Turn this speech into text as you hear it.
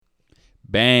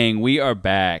Bang, we are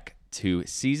back to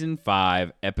Season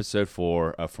 5, Episode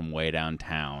 4 of From Way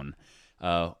Downtown.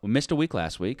 We missed a week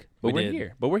last week, but we're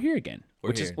here. But we're here again,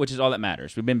 which is all that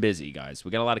matters. We've been busy, guys.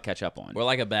 We got a lot to catch up on. We're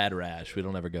like a bad rash. We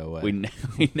don't ever go away.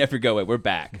 We never go away. We're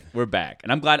back. We're back.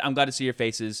 And I'm glad to see your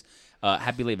faces.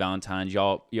 Happy late Valentines.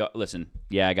 Y'all, listen,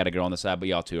 yeah, I got a girl on the side, but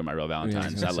y'all two are my real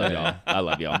Valentines. I love y'all. I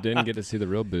love y'all. Didn't get to see the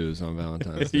real booze on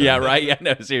Valentine's Day. Yeah, right? Yeah,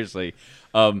 no, seriously.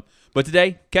 But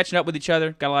today, catching up with each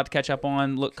other. Got a lot to catch up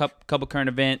on. Look, couple current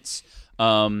events.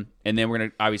 And then we're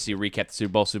going to obviously recap the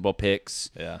Super Bowl picks.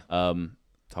 Yeah. Talk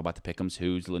about the pick'ems,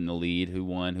 who's in the lead, who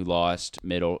won, who lost,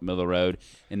 middle of the road.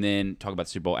 And then talk about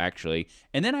the Super Bowl, actually.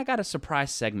 And then I got a surprise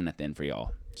segment at the end for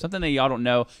y'all. Something that y'all don't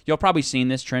know. Y'all probably seen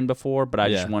this trend before, but I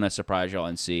just want to surprise y'all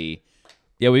and see.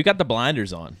 Yeah, we've got the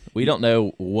blinders on. We don't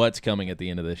know what's coming at the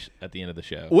end of the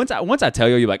show. Once I tell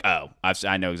you, you're like, oh,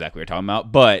 I know exactly what you're talking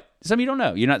about. But some of you don't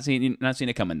know. You're not seeing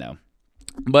it coming though.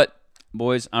 But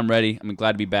boys, I'm ready. I'm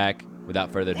glad to be back.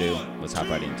 Without further ado, let's hop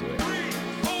right into it.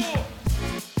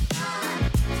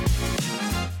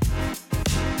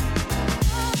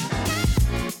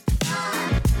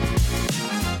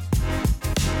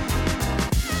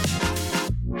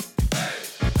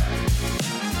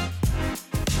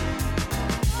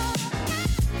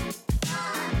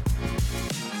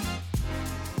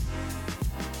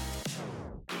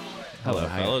 Hello,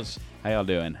 fellas. How y'all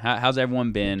doing? How's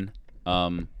everyone been?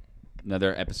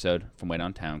 Another episode from Way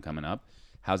Downtown coming up.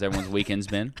 How's everyone's weekends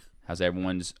been? How's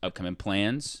everyone's upcoming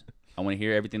plans? I want to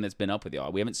hear everything that's been up with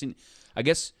y'all. We haven't seen, I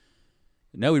guess,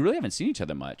 no, we really haven't seen each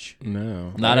other much.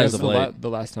 No. Not as of late. The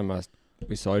last time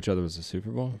we saw each other was the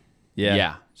Super Bowl.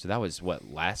 Yeah. So that was,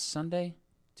 last Sunday?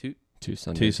 Two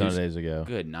Sundays. 2 Sundays ago.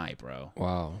 Good night, bro.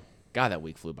 Wow. God, that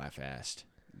week flew by fast.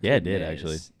 Yeah, it did,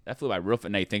 actually. That flew by real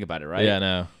fast. Now you think about it, right? Yeah, I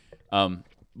know.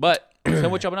 But so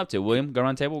what y'all been up to? William, go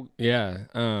around the table. Yeah.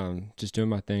 Just doing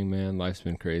my thing, man. Life's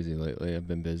been crazy lately. I've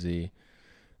been busy.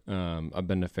 I've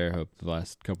been to Fairhope the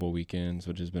last couple of weekends,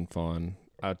 which has been fun.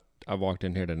 I walked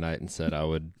in here tonight and said I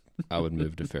would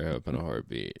move to Fairhope in a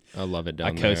heartbeat. I love it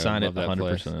down there. I co-sign it 100%.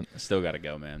 Place. Still got to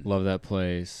go, man. Love that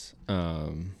place.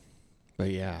 But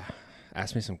yeah,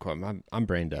 ask me some questions. I'm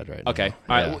brain dead right now. Okay.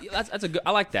 All right. Well, that's a good. I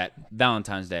like that.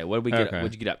 Valentine's Day. What did we get? Okay.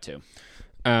 What'd you get up to?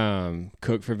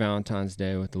 Cooked for Valentine's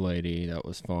Day with the lady. That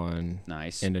was fun.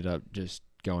 Nice. Ended up just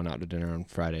going out to dinner on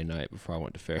Friday night before I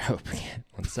went to Fairhope again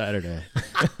on Saturday.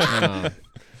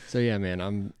 So yeah, man,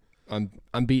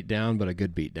 I'm beat down, but a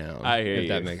good beat down. I hear if you.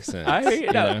 That makes sense. I hear you.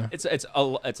 You No, know?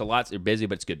 it's a lot. You're busy,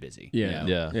 but it's good busy. Yeah. You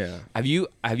know? Yeah.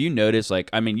 Have you noticed? Like,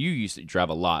 I mean, you used to drive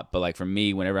a lot, but like for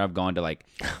me, whenever I've gone to like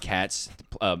Kat's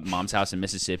mom's house in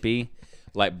Mississippi.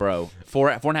 Like, bro,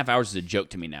 4.5 hours is a joke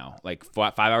to me now. Like,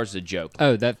 5 hours is a joke.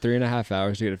 Oh, that 3.5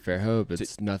 hours to get to Fairhope,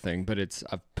 it's nothing. But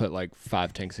I've put like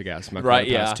 5 tanks of gas in my car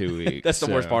the past 2 weeks. That's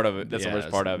the worst part of it. That's the worst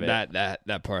part of it.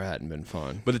 That part hadn't been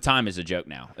fun. But the time is a joke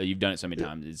now. You've done it so many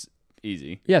times. It's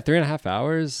easy. Yeah, 3.5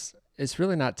 hours. It's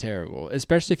really not terrible,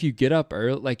 especially if you get up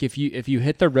early. Like if you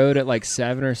hit the road at like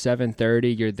 7 or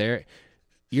 7:30, you're there.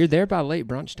 You're there by late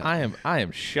brunch time. I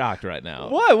am shocked right now.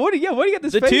 What? What do you got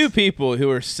this The face? two people who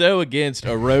are so against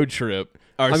a road trip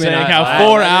are saying I- how I-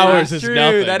 4 I- hours is true.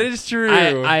 nothing. That is true.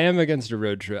 I am against a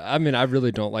road trip. I mean, I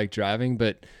really don't like driving,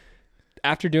 but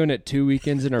after doing it 2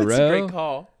 weekends in a That's row, a great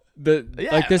call.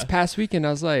 like this past weekend,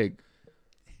 I was like,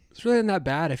 it's really not that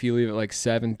bad if you leave at like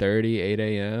 7:30, 8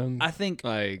 a.m. I think.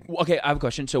 like, Okay, I have a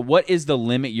question. So, what is the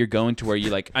limit you're going to where you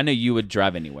like? I know you would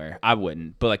drive anywhere. I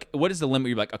wouldn't. But like, what is the limit?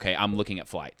 You're like, okay, I'm looking at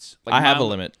flights. Like, I have a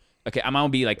limit. Okay, I'm gonna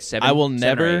be like 7. I will 7 or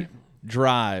never 8.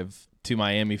 drive to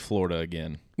Miami, Florida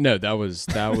again. no, that was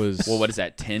Well, what is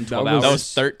that? 10, 12 That hours. That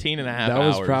was 13 and a half that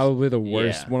hours. was probably the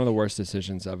worst, Yeah. one of the worst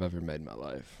decisions I've ever made in my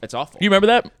life. It's awful. You remember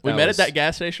that? We That met was- at that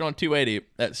gas station on 280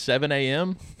 at 7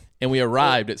 a.m. and we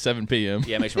arrived at 7 p.m.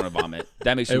 Yeah, it makes you want to vomit.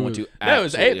 That makes you want to. No, it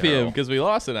was 8 absolutely p.m. hurl. because we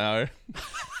lost an hour.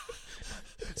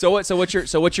 So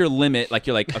what's your limit? Like,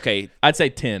 you're like, okay, I'd say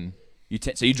 10.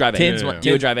 so you drive 8. 10's my-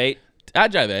 You would drive 8.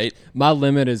 I'd drive 8. My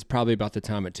limit is probably about the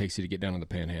time it takes you to get down on the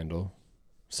Panhandle.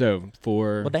 So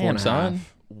 4. Well, damn, 4.5. son.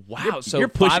 Wow. So you're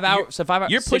pushing- 5 hours. So 5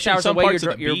 hours. you're 6 pushing hours some away. parts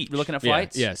of the You're beach. looking at Yeah,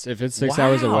 flights. yes, if it's 6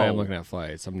 hours away, Wow. I'm looking at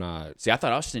flights. I'm not. See, I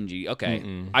thought I was stingy. Okay,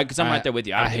 because I'm right there with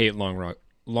you. I hate long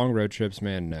road trips,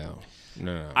 man. No.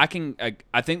 I think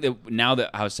that now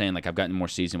that I was saying, like, I've gotten more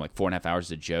seasoned, like 4.5 hours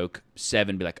is a joke.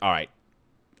 7, be like, all right,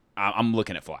 I'm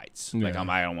looking at flights. Like, Yeah.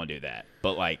 I don't want to do that.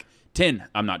 But like 10,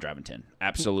 I'm not driving 10.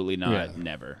 Absolutely not. Yeah.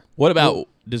 Never. What about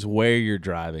does where you're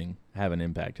driving have an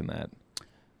impact in that?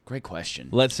 Great question.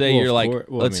 Let's say Well, you're like,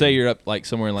 well, say you're up like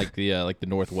somewhere in like the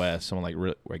Northwest,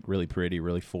 somewhere like really pretty,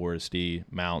 really foresty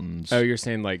mountains. Oh, you're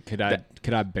saying like could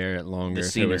I bear it longer The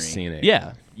if it was scenery. scenic?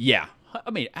 yeah. Yeah, I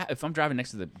mean, if I'm driving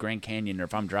next to the Grand Canyon or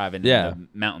if I'm driving Yeah. in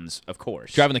the mountains, of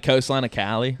course. Driving the coastline of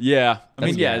Cali. Yeah. I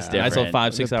mean, That's- yeah, it's different. Nice little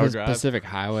 5-6 hour drive. Pacific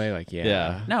Highway, like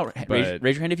Yeah. No, But-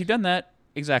 raise your hand if you've done that.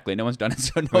 Exactly. No one's done it,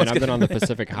 so no I mean, one's I've been gonna on the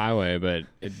Pacific Highway, but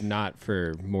not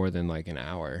for more than like an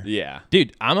hour. Yeah.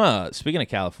 Dude, I'm speaking of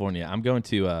California, I'm going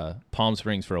to Palm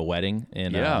Springs for a wedding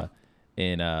in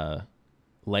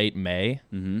late May.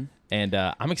 Mm-hmm. And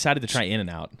I'm excited to try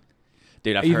In-N-Out.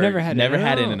 Dude, I've You've heard. never had had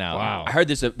In-N-Out? In-N-Out. Wow. I heard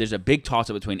there's a big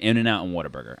toss-up between In-N-Out and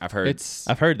Whataburger. I've heard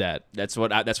I've heard that. that's what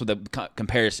the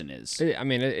comparison is. I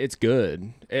mean, it's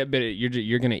good, but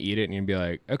you're gonna eat it and you'll be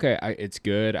like, okay, it's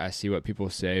good. I see what people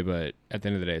say, but at the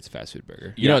end of the day, it's a fast food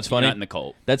burger. You know what's funny? Not in the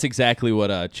cult. That's exactly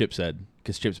what Chip said,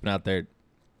 because Chip's been out there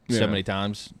so Yeah. many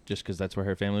times just because that's where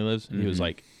her family lives. And he was Mhm.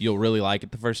 like, you'll really like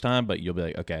it the first time, but you'll be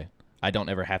like, okay, I don't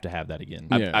ever have to have that again.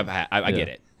 Yeah. I get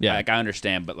it. Yeah. Like I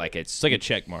understand, but like It's like a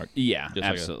check mark. yeah, just like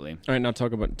absolutely. All right, now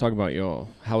talk about y'all.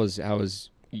 How was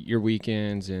your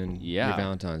weekends and Yeah. your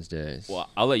Valentine's days? Well,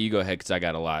 I'll let you go ahead because I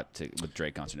got a lot with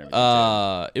Drake concert and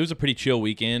everything. It was a pretty chill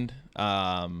weekend.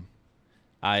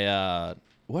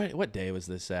 What day was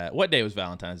this at? What day was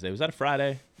Valentine's Day? Was that a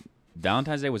Friday?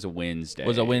 Valentine's Day was a Wednesday.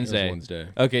 Was a Wednesday. Wednesday.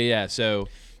 Okay, yeah. So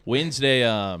Wednesday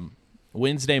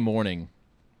morning,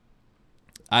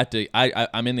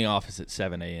 I'm in the office at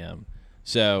 7 a.m.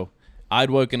 So I'd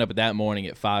woken up that morning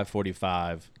at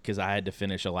 5:45 because I had to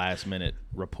finish a last minute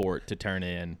report to turn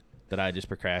in that I just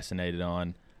procrastinated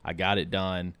on. I got it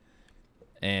done,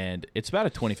 and it's about a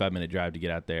 25-minute drive to get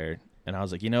out there. And I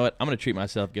was like, you know what? I'm gonna treat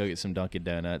myself. Go get some Dunkin'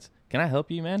 Donuts. Can I help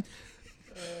you, man?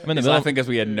 I'm in the He's middle. laughing because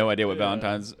we had no idea what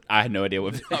Valentine's. I had no idea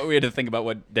what we had to think about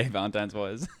what day Valentine's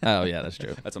was. Oh yeah, that's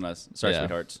true. That's on us. Sorry, Yeah.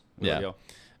 sweethearts. We love Yeah. y'all.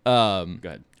 Go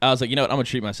ahead. I was like, you know what? I'm gonna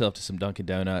treat myself to some Dunkin'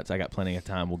 Donuts. I got plenty of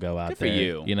time. We'll go out Good for there.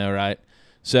 you. You know, right?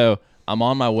 So I'm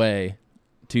on my way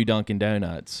to Dunkin'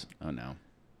 Donuts. Oh no.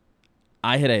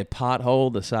 I hit a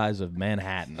pothole the size of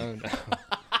Manhattan, Oh no.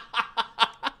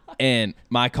 and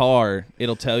my car,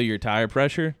 it'll tell you your tire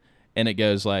pressure, and it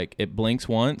goes like it blinks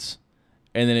once,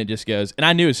 and then it just goes. And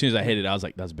I knew as soon as I hit it, I was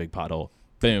like, that's a big pothole.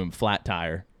 Boom, flat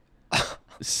tire.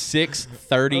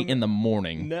 6:30 in the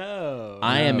morning. No.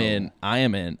 I am in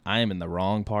the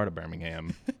wrong part of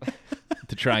Birmingham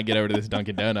to try and get over to this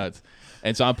Dunkin' Donuts.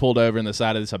 And so I pulled over in the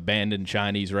side of this abandoned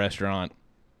Chinese restaurant.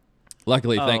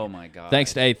 Luckily, Oh my god.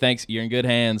 thanks, you're in good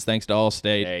hands. Thanks to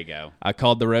Allstate. There you go. I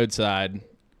called the roadside,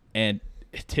 and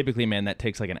typically, man, that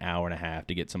takes like an hour and a half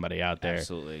to get somebody out there.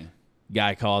 Absolutely.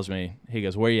 Guy calls me. He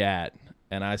goes, "Where you at?"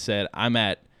 And I said, I'm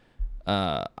at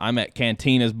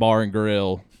Cantina's Bar and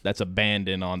Grill. That's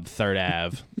abandoned on 3rd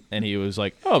Ave. And he was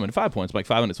like, oh, I'm in 5 Points, like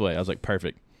 5 minutes away. I was like,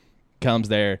 perfect. Comes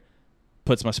there,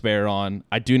 puts my spare on.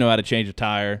 I do know how to change a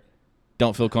tire.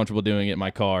 Don't feel comfortable doing it in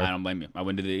my car. I don't blame you. I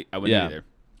wouldn't Yeah. either.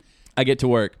 I get to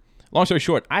work. Long story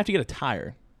short, I have to get a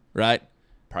tire, right?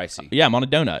 Pricey. Yeah, I'm on a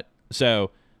donut.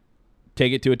 So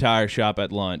take it to a tire shop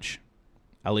at lunch.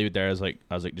 I leave it there. I was like,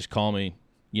 just call me,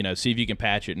 see if you can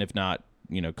patch it. And if not,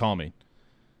 call me.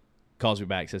 Calls me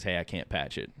back, says, hey, I can't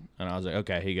patch it. And I was like,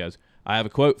 okay. He goes, I have a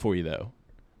quote for you, though.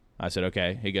 I said,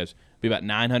 okay. He goes, be about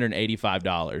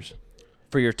 $985.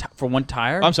 For one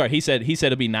tire? I'm sorry. He said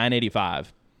it'll be $985.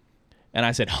 And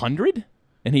I said, 100?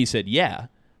 And he said, yeah.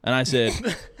 And I said,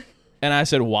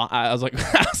 why? I was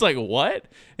like, what?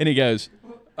 And he goes,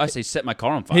 I say set my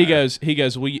car on fire. he goes,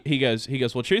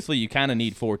 well, truthfully, you kind of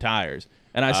need 4 tires.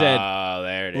 And I said, oh,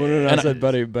 there it is. Well, no, And I said,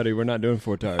 buddy, we're not doing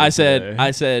 4 tires. I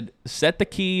today. said, set the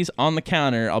keys on the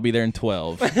counter. I'll be there in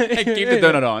 12. Keep the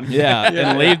donut on. Yeah,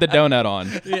 and leave the donut on.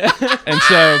 Yeah. And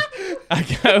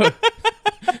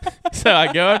so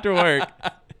I go after work.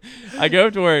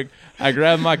 I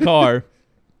grab my car.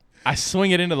 I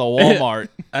swing it into the Walmart.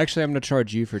 Actually, I'm gonna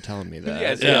charge you for telling me that.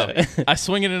 Yes. Yeah. I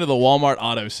swing it into the Walmart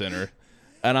Auto Center,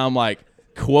 and I'm like,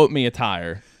 quote me a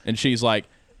tire. And she's like,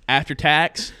 after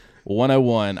tax,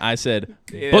 101. I said,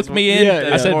 book me in.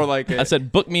 yeah, I said, more like it. I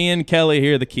said, book me in, Kelly.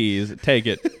 Here are the keys. Take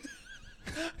it.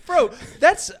 Bro,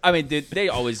 dude, they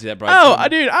always do that, bro.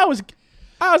 Dude, I was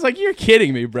like, you're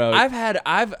kidding me, bro. I've had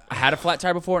a flat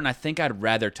tire before, and I think I'd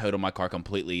rather total my car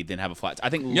completely than have a flat tire. I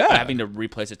think Yeah. having to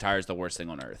replace a tire is the worst thing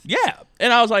on earth. Yeah.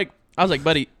 And I was like,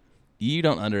 buddy, you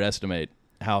don't underestimate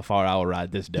how far I will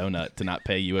ride this donut to not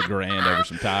pay you $1,000 over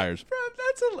some tires. Bro,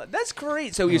 that's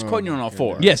great. So he was quoting you on all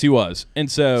 4. Yes, he was. And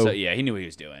so, So yeah, he knew what he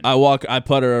was doing. I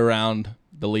putter around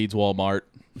the Leeds Walmart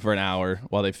for an hour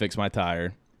while they fix my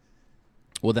tire.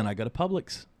 Well, then I go to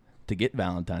Publix to get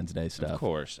Valentine's Day stuff. Of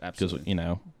course, Because,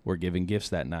 absolutely. we're giving gifts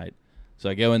that night.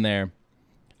 So I go in there.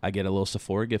 I get a little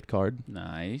Sephora gift card.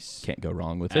 Nice. Can't go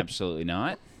wrong with it. Absolutely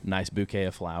not. Nice bouquet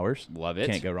of flowers. Love it.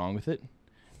 Can't go wrong with it.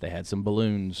 They had some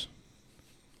balloons.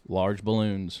 Large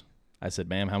balloons. I said,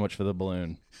 ma'am, how much for the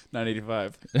balloon?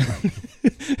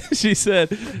 $9.85. She said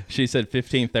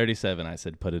 $15.37. I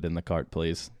said, put it in the cart,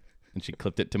 please. And she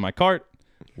clipped it to my cart,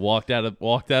 walked out of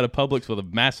Publix with a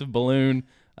massive balloon,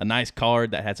 a nice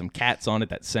card that had some cats on it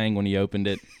that sang when you opened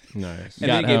it. Nice. And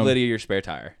then you gave Lydia your spare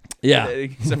tire. Yeah.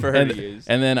 So for her to use.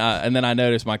 And then I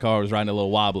noticed my car was riding a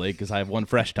little wobbly because I have one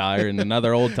fresh tire and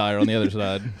another old tire on the other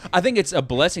side. I think it's a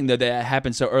blessing, though, that it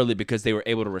happened so early because they were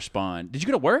able to respond. Did you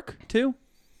go to work, too?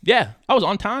 Yeah, I was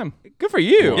on time. Good for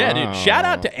you. Yeah, dude. Shout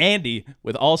out to Andy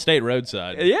with Allstate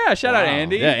Roadside. Yeah, shout out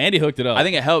Andy. Yeah, Andy hooked it up. I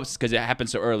think it helps because it happened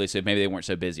so early, so maybe they weren't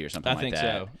so busy or something I like think that.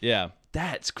 so. Yeah.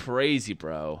 That's crazy,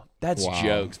 bro. That's Wow.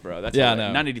 jokes, bro. That's Yeah, I know.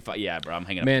 985. Yeah, bro. I'm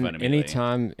hanging up Man, the phone immediately.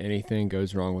 anytime anything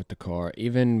goes wrong with the car,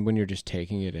 even when you're just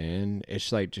taking it in,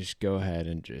 it's like just go ahead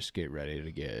and just get ready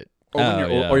to get. Or, when Oh,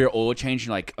 yeah. or your oil change,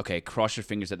 you're like, okay, cross your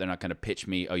fingers that they're not going to pitch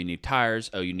me. Oh, you need tires.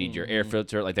 Oh, you need your air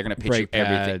filter. Like, they're going to pitch Brake you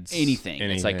everything. pads, Anything.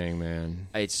 It's like, man.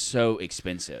 it's so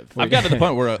expensive. I've got to the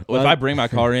point where if I bring my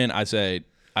car in, I say,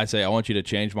 I want you to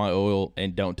change my oil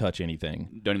and don't touch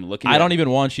anything. Don't even look at I it. don't even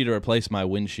want you to replace my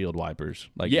windshield wipers.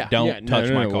 Like, Yeah. don't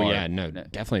touch my car. Well, yeah, no,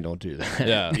 definitely don't do that.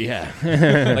 Yeah.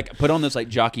 yeah. Like, put on those, like,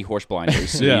 jockey horse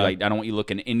blinders. So Yeah. you, like, I don't want you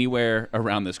looking anywhere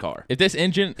around this car. If this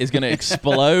engine is going to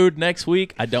explode next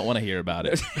week, I don't want to hear about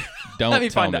it. Don't Let me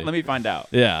tell find me. out. Let me find out.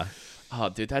 Yeah. Oh,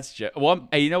 dude, that's just... Well,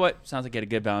 hey, you know what? Sounds like you had a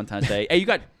good Valentine's Day. Hey,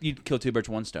 you killed two birds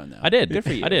with one stone, though. I did. Good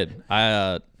for you. I did.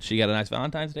 She got a nice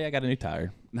Valentine's Day. I got a new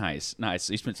tire. Nice.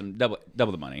 You spent some double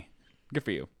the money. Good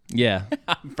for you. Yeah.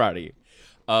 I'm proud of you.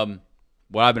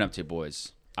 What I've been up to,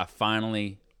 boys. I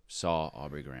finally saw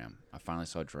Aubrey Graham. I finally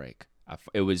saw Drake.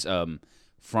 It was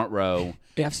front row.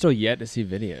 Yeah, I've still yet to see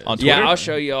videos. On Yeah, Twitter? I'll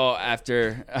show y'all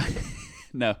after.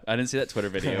 No, I didn't see that Twitter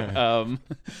video.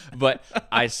 But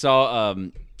I saw.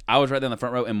 I was right there in the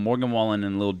front row, and Morgan Wallen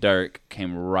and Lil Durk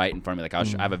came right in front of me. Like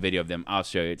I have a video of them. I'll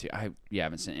show you too. I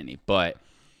haven't seen any, but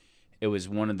it was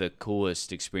one of the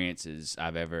coolest experiences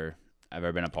I've ever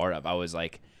been a part of. I was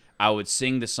like, I would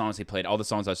sing the songs he played, all the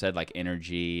songs I said, like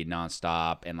Energy,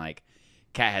 Nonstop, and like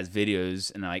Kat has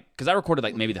videos, and like, because I recorded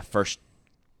like maybe the first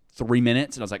 3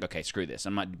 minutes, and I was like, okay, screw this.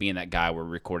 I'm not being that guy where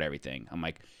we record everything. I'm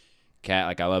like, Kat,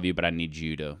 like I love you, but I need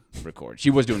you to record. She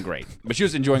was doing great, but she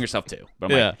was enjoying herself too.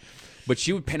 But I'm like, but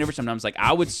she would pan over sometimes. Like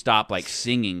I would stop like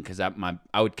singing because I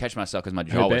would catch myself because my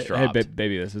jaw was dropped. Hey,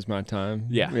 baby, this is my time.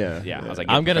 Yeah. I was like,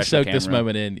 I'm going to soak this camera.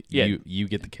 moment in. Yeah. You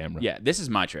get the camera. Yeah, this is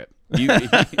my trip.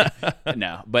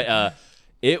 No, but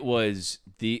it was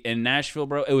in Nashville,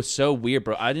 bro. It was so weird,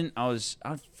 bro. I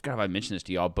forgot if I mentioned this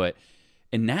to y'all, but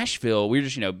in Nashville, we were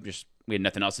just we had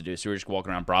nothing else to do, so we were just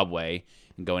walking around Broadway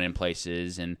and going in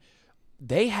places, and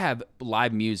they have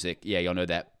live music. Yeah, y'all know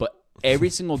that, but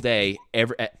every single day,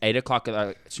 at 8 o'clock,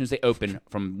 as soon as they open,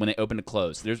 from when they open to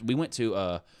close. We went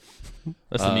to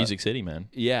That's the Music City, man.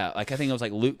 yeah, like I think it was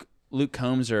like Luke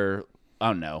Combs or I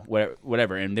don't know,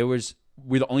 whatever. And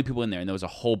we're the only people in there, and there was a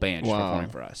whole band just performing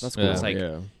for us. That's And cool. It's like,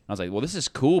 Yeah. I was like, well, this is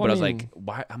cool, Well, but I was I mean, like,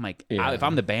 why? I'm like, yeah. if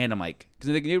I'm the band, I'm like,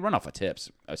 because they run off of tips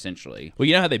essentially. Well,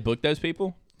 you know how they book those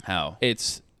people? How?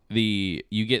 It's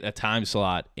you get a time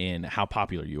slot in how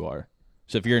popular you are.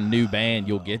 So if you're a new band,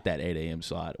 you'll get that 8 a.m.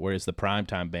 slot, whereas the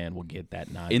primetime band will get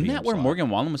that 9 Isn't p.m. that where slot. Morgan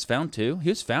Wallen was found too? He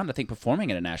was found, I think, performing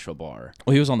at a Nashville bar.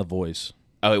 Well, he was on The Voice.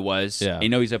 Oh, it was. Yeah. You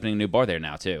know, he's opening a new bar there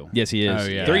now too. Yes, he is. Oh,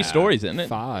 yeah. 3 stories, isn't it?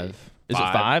 5. Is it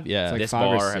 5? Yeah. It's like This 5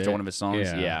 or bar 6. after one of his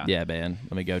songs. Yeah. Yeah. Yeah, man.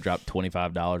 Let me go drop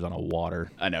 $25 on a water.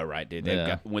 I know, right, dude?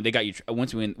 Yeah. When they got you,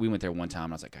 once we went there one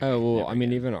time, I was like, okay, Oh well, never I mean,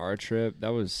 again. even our trip that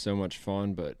was so much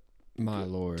fun, but my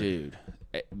lord, Dude,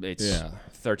 it's Yeah.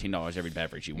 $13 every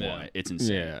beverage you want. It's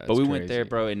insane. Yeah, but it's we went there, crazy.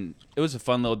 bro, and it was a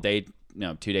fun little day,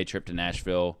 2-day trip to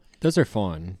Nashville. those are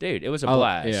fun. Dude, it was a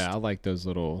blast. Yeah, I like those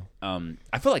little.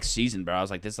 I feel like seasoned, bro. I was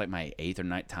like, this is like my 8th or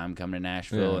 9th time coming to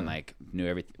Nashville, Yeah. and like knew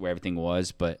where everything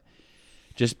was, but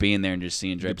just being there and just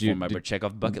seeing Drake perform, I check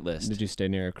off the bucket list. Did you stay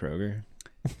near a Kroger?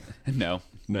 No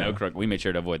Kroger. We made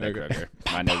sure to avoid that Okay. Kroger.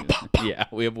 I know. Yeah,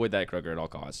 we avoid that Kroger at all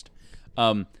cost.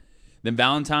 Then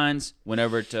Valentine's went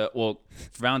over to for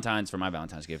Valentine's, for my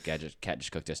Valentine's gift, Kat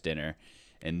just cooked us dinner,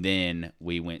 and then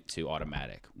we went to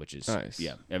Automatic, which is Nice.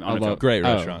 Yeah, I on a love Great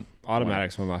restaurant.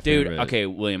 Automatic's one of my Dude, favorite. okay,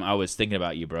 William, I was thinking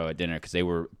about you, bro, at dinner because they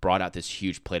brought out this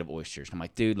huge plate of oysters. And I'm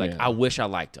like, dude, like Yeah. I wish I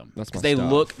liked them. That's my Because they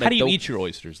stuff. look. How do you eat your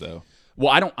oysters, though? Well,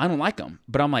 I don't like them,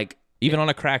 but I'm like, Even on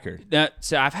a cracker?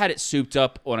 so I've had it souped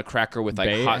up on a cracker with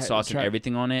like hot sauce and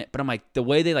everything on it. But I'm like, the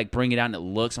way they like bring it out and it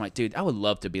looks, I'm like, dude, I would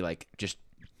love to be like, just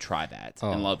try that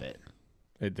and love it.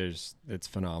 It's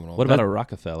phenomenal. What about a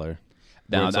Rockefeller?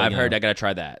 Now, Where it's like, I've you heard know- I gotta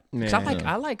try that. 'Cause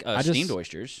I like steamed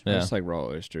oysters. I Yeah. just like raw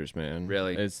oysters, man.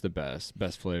 Really? It's the best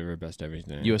flavor, best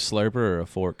everything. You a slurper or a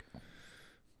fork?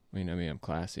 I mean, I'm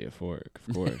classy at fork,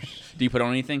 of course. Do you put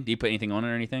on anything? Do you put anything on it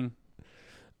or anything?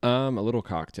 A little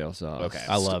cocktail sauce. Okay.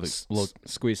 I love it.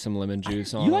 Squeeze some lemon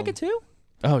juice on. You like it too?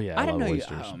 Oh yeah, I didn't love know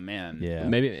oysters. you. Oh man. Yeah.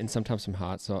 Maybe, and sometimes some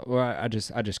hot sauce. Well, I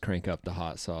just crank up the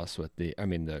hot sauce with the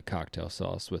cocktail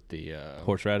sauce with the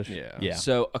Horseradish. Yeah.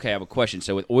 So okay, I have a question.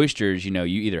 So with oysters, you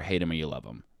either hate them or you love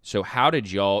them. So how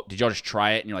did y'all just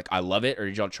try it and you're like, I love it, or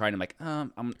did y'all try it and like,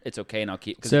 it's okay and I'll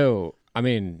keep? So I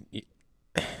mean,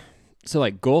 so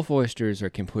like Gulf oysters are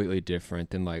completely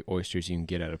different than like oysters you can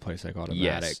get at a place like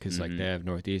Automatic, because like they have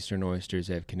northeastern oysters,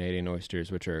 they have Canadian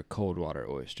oysters, which are cold water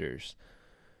oysters.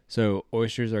 So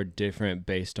oysters are different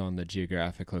based on the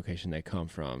geographic location they come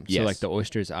from. Yes. So like the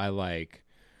oysters I like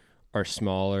are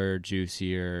smaller,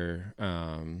 juicier.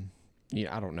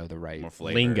 I don't know the right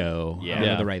lingo. Yeah. I don't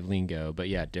know the right lingo, but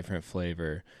yeah, different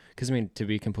flavor. Because I mean, to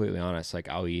be completely honest, like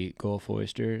I'll eat Gulf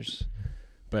oysters,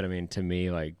 but I mean, to me,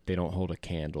 like they don't hold a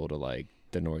candle to like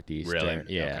the Northeast. Really?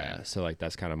 Yeah. Okay. So like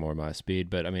that's kind of more my speed.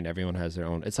 But I mean, everyone has their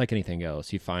own. It's like anything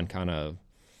else. You find kind of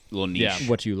little niche.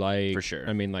 what you like. For sure.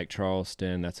 I mean, like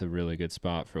Charleston, that's a really good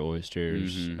spot for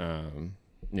oysters.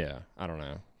 Yeah, I don't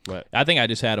know. But I think I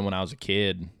just had them when I was a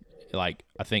kid. Like,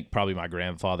 I think probably my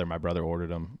grandfather, my brother ordered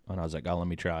them, and I was like, oh, let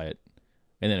me try it.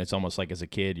 And then it's almost like as a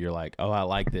kid, you're like, oh, I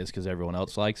like this because everyone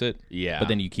else likes it. Yeah. But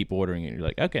then you keep ordering it, and you're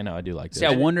like, okay, no, I do like this. See,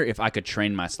 I wonder if I could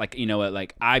train myself. Like, you know what?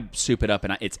 Like, I soup it up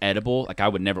and it's edible. Like, I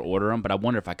would never order them, but I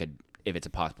wonder if it's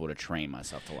possible to train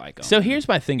myself to like them. So here's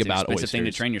my thing It's an about expensive oysters. thing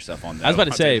to train yourself on. Though. I was about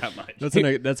to I'll say, tell you that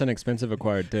much. that's an expensive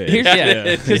acquired taste. Here's,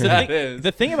 yeah, 'cause Yeah.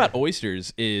 the thing about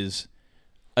oysters is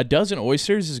a dozen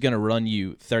oysters is going to run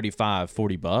you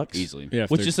 $35-$40 Easily. Yeah,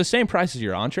 if which they're- is the same price as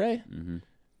your entree.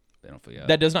 They don't feel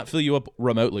That does not fill you up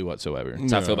remotely whatsoever.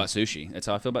 That's how I No. feel about sushi. That's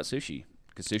how I feel about sushi.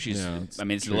 Because sushi's, Yeah, I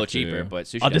mean, it's a true, little cheaper, too. but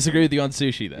sushi. I'll does- disagree with you on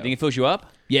sushi, though. You think it fills you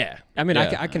up? Yeah. I mean,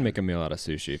 Yeah. I can make a meal out of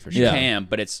sushi for You sure. can,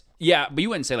 but it's but you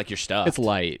wouldn't say like you're stuffed. It's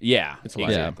light. Yeah, It's light.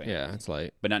 exactly. Yeah, it's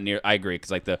light. But not near. I agree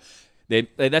because like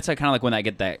that's like kind of like when I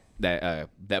get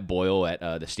that boil at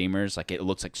the steamers. Like it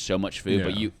looks like so much food,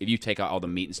 but Yeah. if you take out all the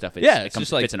meat and stuff, it It's comes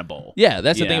just like fits in a bowl. Yeah,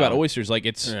 that's the You thing about know? oysters. Like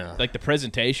it's Yeah. like the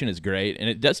presentation is great and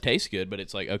it does taste good, but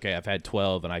it's like, okay, I've had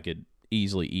 12 and I could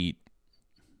easily eat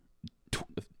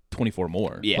 24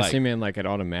 more. Yeah. See, man, like at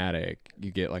Automatic,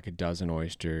 you get like a dozen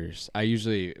oysters. I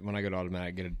usually, when I go to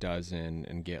Automatic, get a dozen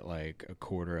and get like a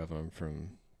quarter of them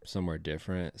from somewhere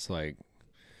different. It's like,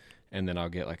 and then I'll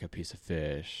get like a piece of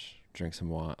fish, drink some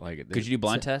wine. Like, Could you do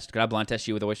blind test? Could I blind test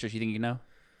you with oysters? You think you know?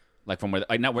 Like from where?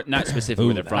 Like not specifically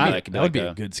where they're from. But that would be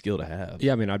like a good skill to have.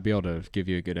 Yeah, I mean, I'd be able to give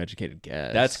you a good educated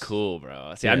guess. That's cool,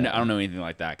 bro. See, I don't know anything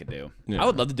like that I could do. Yeah. I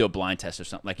would love to do a blind test or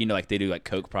something. Like like they do like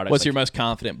Coke products. What's like, your most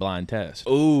confident blind test?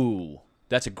 Ooh,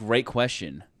 that's a great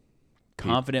question.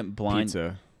 Confident blind.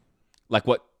 Pizza. Like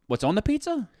what's on the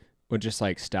pizza? Well, just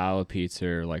like style of pizza,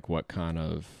 or like what kind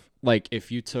of, like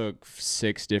if you took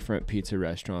 6 different pizza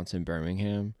restaurants in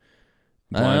Birmingham,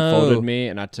 blindfolded me,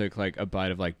 and I took like a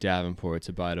bite of like Davenport's,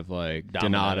 a bite of like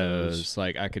Donato's,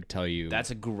 like I could tell you.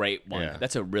 That's a great one. Yeah.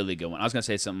 That's a really good one. I was gonna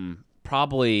say something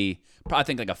probably I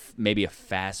think like maybe a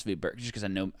fast food burger, just because I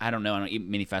don't eat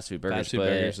many fast food burgers. Fast food but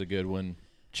burger's a good one.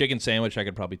 Chicken sandwich, I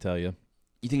could probably tell you.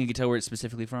 you think you could tell where it's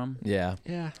specifically from? Yeah.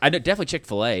 yeah. I know, definitely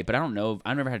Chick-fil-A, but I don't know.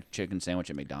 I've never had a chicken sandwich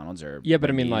at McDonald's or Yeah, but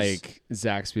I mean, Wendy's. like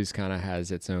Zaxby's kind of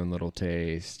has its own little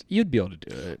taste. You'd be able to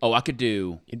do it. Oh, I could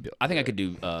do. You'd be able I think to I could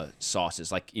do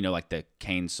sauces, like like the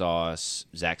cane sauce,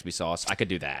 Zaxby sauce. I could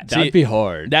do that. That'd be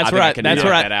hard. That's I where think I, I could that's knock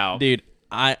where I, that out. dude.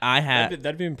 I had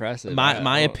That'd be impressive.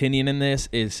 my opinion in this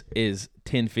is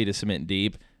 10 feet of cement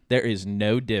deep. There is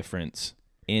no difference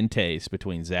in taste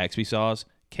between Zaxby sauce,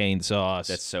 cane sauce.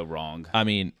 That's so wrong. I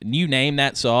mean, you name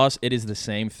that sauce, it is the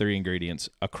same 3 ingredients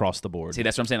across the board. See,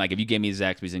 that's what I'm saying. Like, if you gave me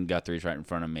Zaxby's and Guthrie's right in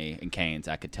front of me and Cane's,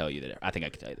 I could tell you that. I think I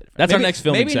could tell you that. That's our next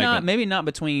filming segment. Maybe not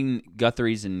between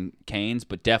Guthrie's and Cane's,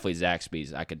 but definitely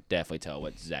Zaxby's. I could definitely tell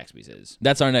what Zaxby's is.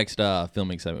 That's our next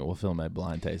filming segment. We'll film a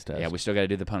blind taste test. Yeah, we still got to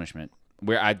do the punishment.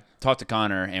 Where I talked to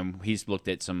Connor and he's looked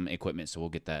at some equipment, so we'll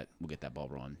get that ball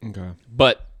rolling. Okay.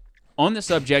 But on the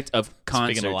subject of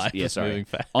concerts, Speaking of life, yeah, it's sorry. moving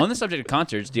fast. On the subject of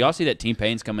concerts, do y'all see that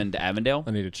T-Pain's coming to Avondale?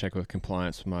 I need to check with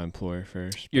compliance with my employer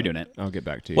first. You're but doing it. I'll get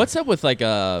back to you. What's up with like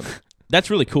that's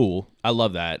really cool. I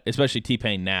love that, especially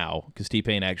T-Pain now, because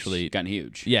T-Pain actually Gotten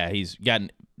huge, yeah, he's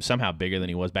gotten somehow bigger than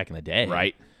he was back in the day.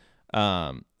 right?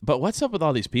 But what's up with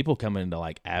all these people coming into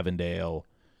like Avondale?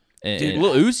 Dude,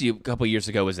 Lil Uzi a couple years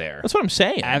ago was there. That's what I'm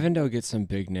saying. Avondale gets some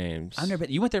big names. I've never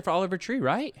been. You went there for Oliver Tree,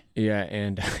 right? Yeah,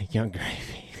 and Young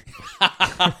Gravy.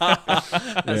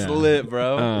 That's Yeah. lit,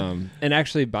 bro. And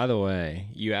actually, by the way,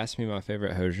 you asked me my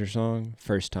favorite Hozier song.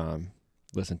 First time,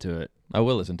 listen to it. I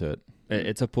will listen to it.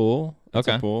 It's a pull. It's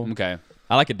Okay. a pull. Okay,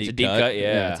 I like a deep, It's a deep cut.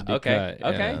 Yeah. it's a deep Okay.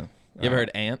 cut, Okay. yeah. You ever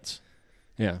heard Ants?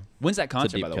 Yeah, When's that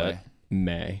concert, deep by the cut.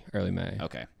 way? early May.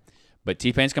 Okay. But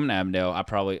T-Pain's coming to Avondale.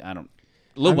 I don't.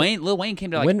 Lil Wayne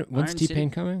came to like When's Iron T-Pain City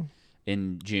coming?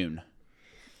 in June.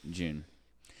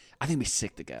 I think it'd be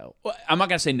sick to go. Well, I'm not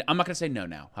gonna say no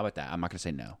now. How about that? I'm not gonna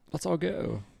say no. Let's all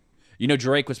go. You know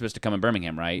Drake was supposed to come in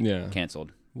Birmingham, right? Yeah.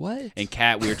 Canceled. What? And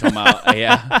Kat, we were talking about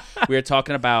we were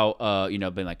talking about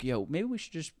being like, yo, maybe we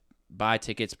should just buy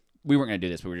tickets. We weren't gonna do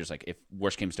this, but we were just like, if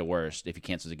worst comes to worst, if he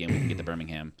cancels again, we can get the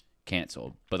Birmingham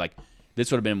canceled. But like,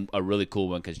 this would have been a really cool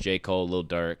one because J. Cole, Lil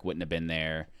Durk wouldn't have been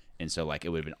there, and so like it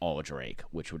would have been all Drake,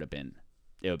 which would have been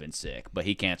sick. But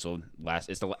he canceled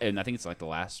and I think it's like the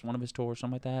last one of his tour or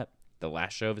something like that. The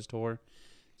last show of his tour.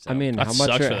 So, I mean, That how much?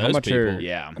 sucks for How those much people. are?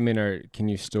 Yeah. I mean, can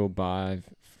you still buy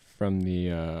from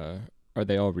the? Are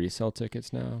they all resale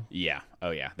tickets now? yeah.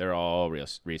 Oh yeah, they're all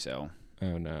resale.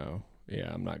 Oh no.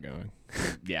 Yeah, I'm not going.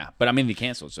 Yeah, but I mean they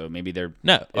canceled, so maybe they're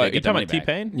No. they You get their talking money about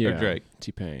back. T-Pain Yeah, or Drake?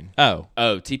 T-Pain.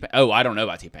 Oh. T-Pain. Oh, I don't know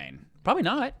about T-Pain. Probably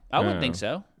not. I wouldn't think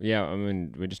so. Yeah, I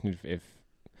mean, we just need if.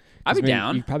 I'd be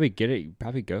down You probably get it. You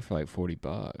probably go for like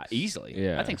 $40 easily.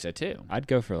 Yeah, I think so too. I'd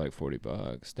go for like $40,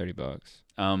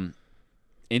 $30.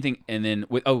 Anything, and then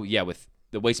with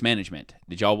the waste management.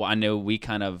 Did y'all? I know we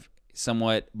kind of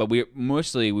somewhat, but we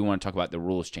want to talk about the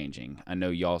rules changing. I know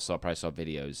y'all probably saw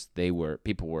videos.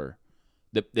 People were.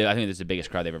 I think this is the biggest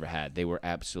crowd they've ever had. They were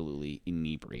absolutely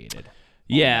inebriated.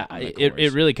 Yeah, on the it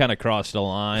course. really kind of crossed the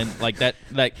line. Like that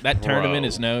tournament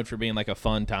is known for being like a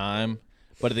fun time,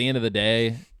 but at the end of the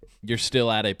day, you're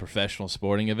still at a professional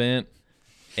sporting event.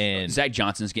 And Zach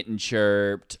Johnson's getting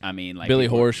chirped. I mean, like Billy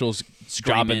people Horschel's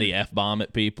dropping screaming. the F-bomb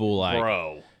at people. Like,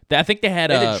 bro. I think they had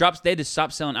They had to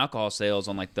stop selling alcohol sales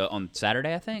on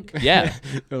Saturday, I think. yeah.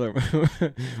 They're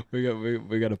like,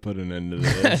 we got to put an end to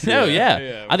this. No,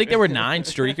 yeah. I think there were 9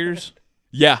 streakers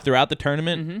Yeah. throughout the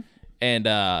tournament. And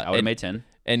I would have made 10.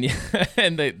 And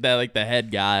and the head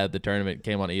guy of the tournament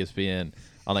came on ESPN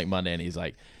on like Monday, and he's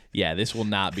like, "Yeah, this will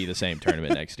not be the same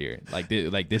tournament next year. Like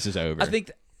this is over."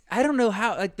 I don't know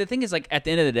how. Like the thing is, like at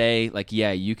the end of the day, like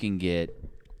yeah, you can get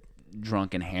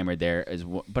drunk and hammered there as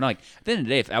well. But like at the end of the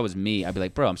day, if that was me, I'd be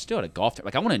like, bro, I'm still at a golf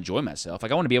tournament. Like I want to enjoy myself.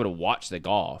 Like I want to be able to watch the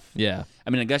golf. Yeah. I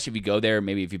mean, I guess if you go there,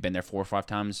 maybe if you've been there 4 or 5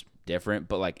 times, different.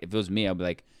 But like if it was me, I'd be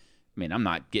like, I mean, I'm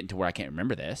not getting to where I can't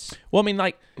remember this. Well, I mean,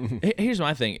 like, here's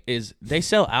my thing: is they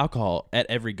sell alcohol at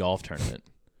every golf tournament.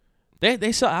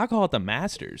 They sell alcohol at the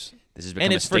Masters. This has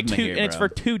become a stigma here, and it's for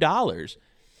 $2.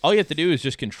 All you have to do is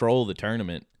just control the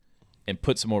tournament and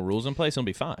put some more rules in place, and it'll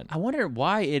be fine. I wonder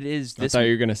why it is I this. thought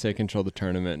you were gonna say control the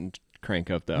tournament and crank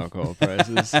up the alcohol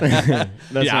prices. That's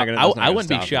Yeah, not I wouldn't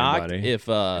be stop shocked anybody. if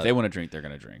if they want to drink, they're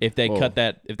gonna drink. they Whoa. cut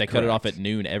it off Correct. at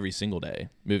noon every single day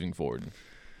moving forward.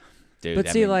 Dude, But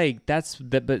I see, mean, like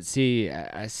but see,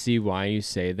 I see why you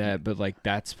say that, but like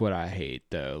that's what I hate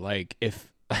though. Like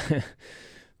if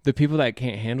the people that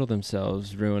can't handle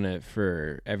themselves ruin it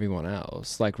for everyone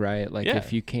else, like right, like Yeah.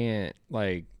 if you can't,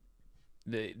 like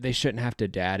they shouldn't have to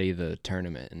daddy the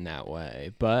tournament in that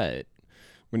way. But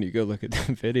when you go look at the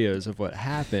videos of what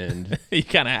happened, You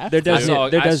kind of have there to.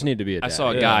 does need to be a I daddy.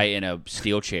 saw a guy in a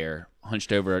steel chair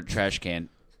hunched over a trash can,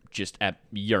 just at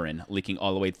urine leaking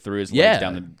all the way through his legs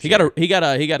down the. he chair.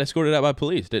 got escorted out by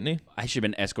police, didn't he? I should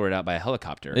have been escorted out by a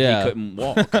helicopter. Yeah. He couldn't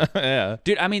walk. Yeah.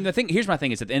 Dude, I mean, here's my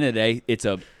thing is at the end of the day, it's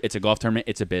a golf tournament,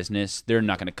 it's a business. They're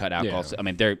not going to cut alcohol. Yeah. I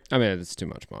mean, it's too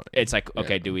much money. it's like,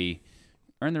 okay, Yeah. do we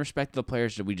earn the respect of the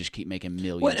players, or do we just keep making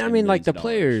millions? Well, I and mean, like millions the of dollars?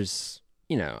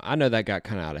 players, I know that got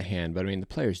kind of out of hand, but I mean, the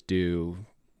players do.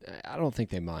 I don't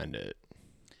think they mind it.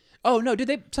 Oh, no, do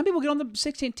they? Some people get on the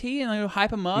 16th tee and they hype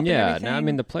them up. Yeah, and no, everything. I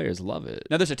mean the players love it.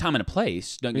 Now there's a time and a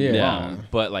place. Don't get me Yeah. wrong,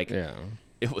 but like Yeah,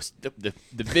 it was the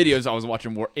videos I was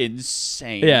watching were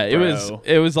insane. Yeah, bro.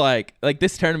 it was like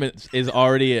this tournament is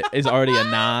already a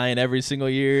 9 every single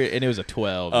year, and it was a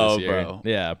 12 Oh, this year. bro.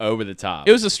 Yeah, over the top.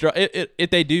 it was a straw.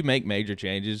 If they do make major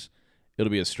changes,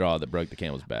 it'll be a straw that broke the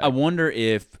camel's back. I wonder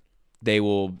if they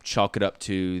will chalk it up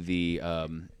to the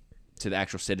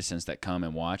actual citizens that come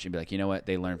and watch and be like, you know what?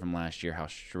 They learned from last year how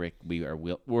strict we are.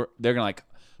 They're gonna like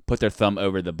put their thumb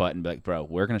over the button, and be like, bro,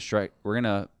 we're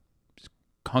gonna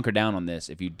hunker down on this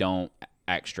if you don't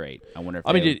act straight. I wonder if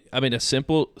I mean, a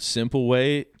simple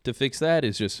way to fix that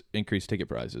is just increase ticket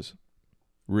prices.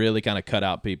 Really, kind of cut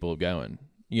out people going.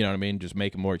 You know what I mean? Just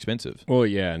make them more expensive. well,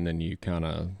 yeah, and then you kind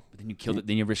of then you kill it.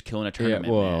 Then you risk killing a tournament.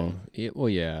 man.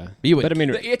 yeah. You would- But I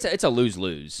mean, It's a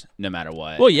lose-lose no matter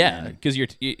what. Well, yeah, And because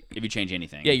if you change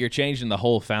anything. you're changing the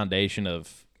whole foundation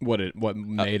of what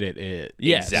made it?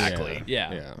 Yes. Exactly.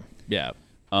 Yeah. Yeah.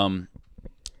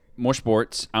 more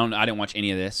sports. I didn't watch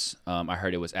any of this. I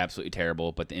heard it was absolutely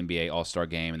terrible. But the NBA All-Star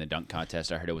Game and the dunk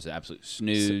contest, I heard it was an absolute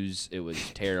snooze. It was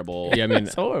terrible. Yeah, I mean,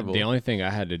 It's horrible. the only thing I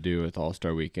had to do with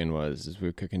All-Star Weekend was we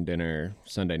were cooking dinner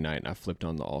Sunday night, and I flipped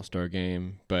on the All-Star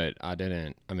Game, but I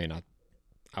didn't. I mean,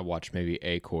 I watched maybe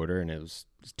a quarter, and it was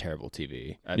terrible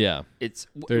TV. Yeah. We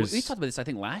talked about this, I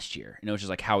think, last year. And it was just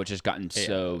like how it's just gotten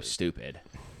so stupid.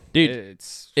 Dude,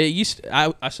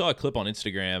 I saw a clip on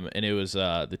Instagram, and it was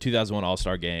the 2001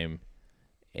 All-Star Game,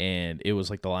 and it was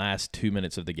like the last 2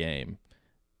 minutes of the game,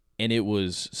 and it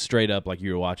was straight up like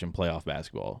you were watching playoff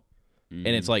basketball. And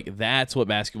it's like that's what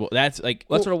basketball. That's like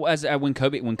That's what it was when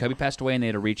Kobe passed away and they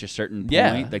had to reach a certain point.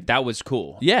 Yeah. Like that was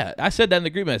cool. Yeah, I said that in the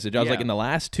group message. I was Yeah. like, in the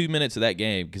last 2 minutes of that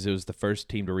game, because it was the first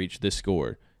team to reach this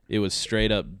score, it was straight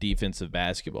up defensive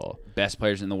basketball. Best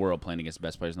players in the world playing against the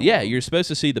best players in the world. Yeah, you're supposed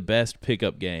to see the best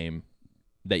pickup game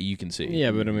that you can see.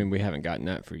 Yeah, but I mean, we haven't gotten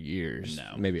that for years.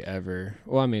 No. Maybe ever.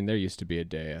 Well, I mean, there used to be a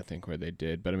day, I think, where they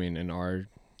did, but I mean, in our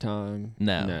time,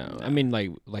 No. I mean,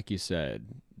 like you said,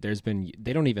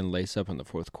 they don't even lace up in the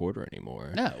fourth quarter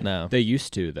anymore. No. They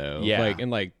used to though. Yeah.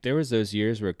 There was those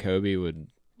years where Kobe would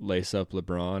lace up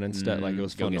LeBron and stuff. Like it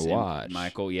was Go fun to against him, watch.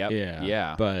 Michael, yep. Yeah.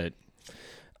 Yeah. But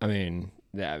I mean,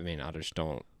 I just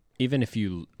don't. Even if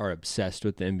you are obsessed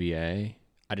with the NBA,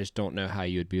 I just don't know how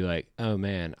you would be like, oh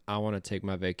man, I want to take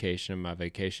my vacation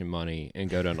money and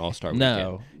go to an All-Star weekend.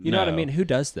 No. You know what I No. mean? Who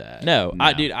does that? No, No.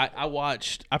 I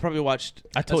probably watched.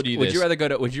 I told you Would this. you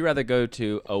rather go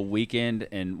to a weekend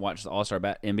and watch the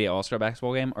NBA All-Star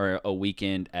basketball game or a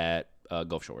weekend at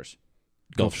Gulf Shores?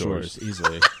 Gulf Shores.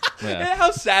 easily. Yeah.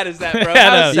 How sad is that, bro? I know.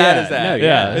 How sad Yeah, is that? no,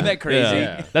 Yeah. Isn't that crazy?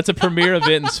 Yeah. That's a premier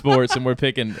event in sports, and we're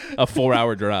picking a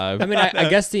 4-hour drive. I mean, I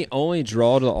guess the only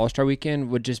draw to the All-Star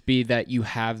weekend would just be that you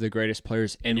have the greatest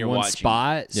players in you're one watching.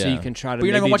 spot, so Yeah. you can try to. But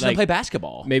you're not maybe, gonna watch them like, play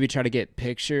basketball. Maybe try to get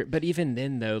picture, but even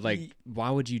then, though, like, why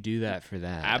would you do that for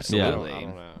that? Absolutely. I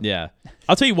don't know. Yeah.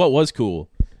 I'll tell you what was cool.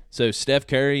 So Steph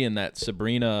Curry and that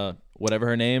Sabrina, whatever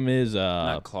her name is.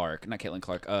 Not Caitlin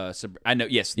Clark. I know.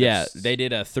 Yes. Yeah, that's- they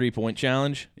did a 3-point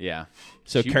challenge. Yeah.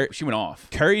 So she went off.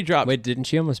 Curry dropped. Wait, didn't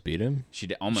she almost beat him? She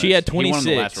did almost. She had He won on 26.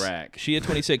 the last rack. She had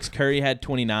 26. Curry had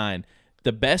 29.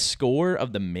 The best score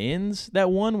of the men's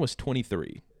that won was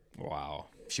 23. Wow,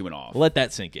 She went off. Let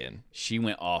that sink in. She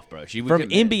went off, bro. She From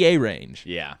couldn't- NBA range.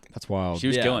 Yeah. that's wild. She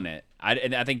was Yeah. killing it.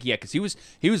 I think because he was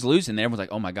losing. There, everyone's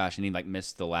like, "Oh my gosh!" And he like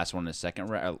missed the last one in the second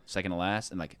to last,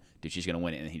 and like, dude, she's gonna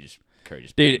win it. And he Curry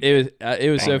just Dude,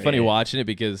 it was so Bang. funny watching it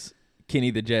because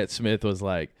Kenny the Jet Smith was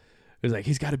like,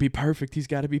 he's got to be perfect. He's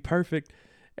got to be perfect.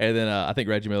 And then I think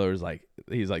Reggie Miller was like,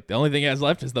 he's like, the only thing he has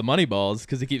left is the money balls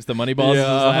because he keeps the money balls as his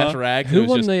last rack. Who It was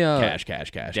won just the, cash?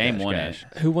 Dame cash, won cash.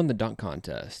 it. Who won the dunk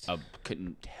contest?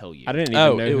 Couldn't tell you. I didn't even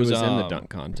Oh, know it who was, was in the um, dunk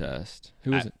contest.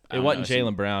 Who was it? I It don't wasn't know.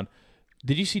 Jaylen Brown.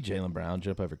 Did you see Jaylen Brown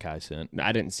jump over Kai Sent?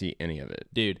 I didn't see any of it.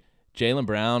 Dude, Jaylen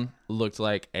Brown looked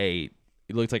like a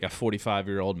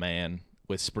 45-year-old man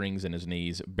with springs in his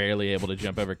knees, barely able to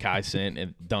jump over Kai Sent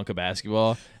and dunk a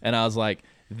basketball. And I was like,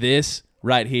 this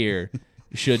right here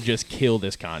should just kill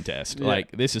this contest. Yeah.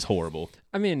 Like, this is horrible.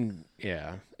 I mean,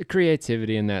 yeah,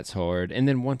 creativity, and that's hard. And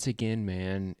then once again,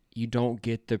 man, you don't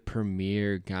get the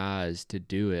premier guys to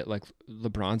do it. Like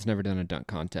LeBron's never done a dunk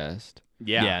contest,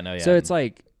 Yeah. so it's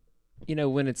like,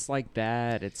 when it's like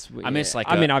that, it's. I miss like.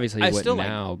 I mean, obviously, I you still wouldn't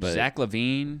like now, but Zach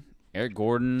LaVine, Eric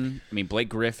Gordon. I mean, Blake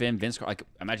Griffin, Vince Carter. Like,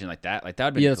 imagine like that. Like that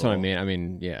would be. yeah, that's what I cool. mean. I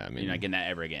mean, yeah, I mean, You're not getting that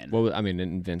ever again. well, I mean,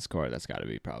 in Vince Carter, that's got to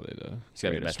be probably the He's got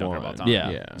to be the best greatest dunker of all one. time.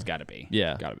 Yeah. It's got to be.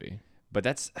 Yeah. Got to be. But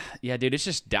that's dude. It's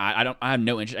just I have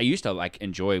no interest. I used to like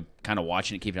enjoy kind of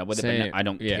watching it, keeping up with it, Same. but I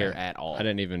don't Yeah. care at all. I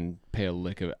didn't even pay a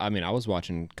lick of it. I mean, I was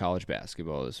watching college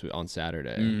basketball on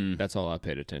Saturday. That's all I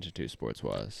paid attention to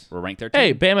sports-wise. We're ranked 13.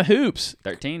 Hey, Bama Hoops,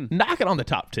 13. knock it on the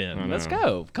top 10. Let's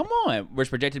go. Come on. We're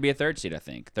projected to be a third seed, I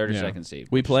think. Third or Yeah. second seed.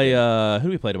 We play, who do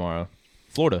we play tomorrow?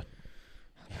 Florida.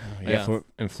 Yeah,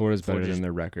 and Florida's better Florida than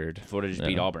their record. Florida just Yeah.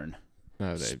 beat Auburn.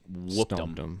 No, they Whooped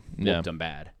stomped them. them. Yeah. Whooped them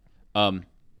bad.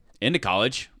 Into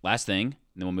college. Last thing. And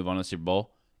then we'll move on to the Super Bowl.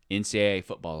 NCAA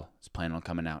football is planning on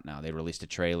coming out now. They released a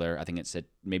trailer. I think it said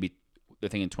maybe they're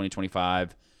thinking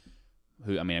 2025.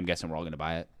 I'm guessing we're all going to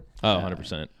buy it. Oh,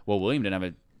 100%. Well, William didn't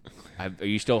have a. Are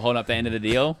you still holding up the end of the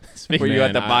deal? Speaking- Where you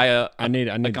have to Man, buy a I need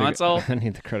console? I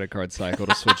need the credit card cycle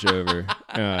to switch over.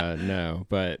 No,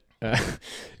 but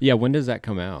yeah, when does that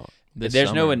come out? This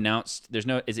There's no summer. announced. There's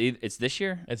no. It's this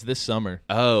year. It's this summer.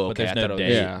 Oh, But okay. there's I no thought it was-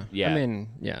 date. Yeah, Yeah. I mean,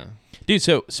 yeah. Dude,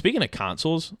 so speaking of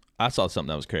consoles, I saw something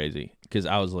that was crazy because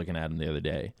I was looking at them the other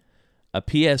day. A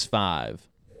PS5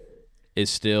 is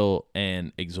still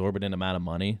an exorbitant amount of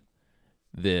money.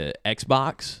 The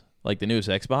Xbox, like the newest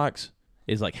Xbox,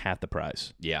 is like half the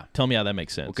price. Yeah. Tell me how that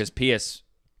makes sense. Because PS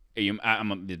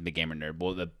I'm a big gamer nerd.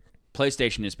 Well, the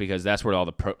PlayStation is because that's where all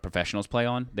the professionals play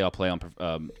on. They all play on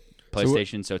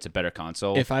PlayStation, so it's a better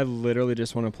console. If I literally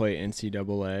just want to play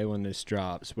NCAA when this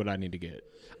drops, what I need to get?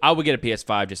 I would get a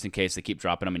PS5 just in case they keep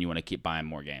dropping them and you want to keep buying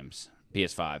more games.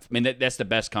 PS5. I mean, that's the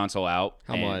best console out.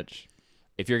 How much?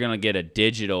 If you're gonna get a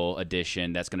digital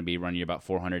edition, that's gonna be running you about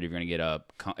 $400. If you're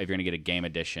gonna get a game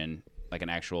edition, like an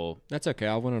actual. That's okay.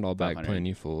 I'll win it all back 500. playing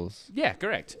you fools. Yeah,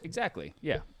 correct. Exactly.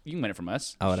 Yeah, you can win it from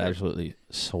us. I would Sure. absolutely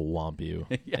swamp you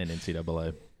in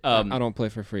NCAA. I don't play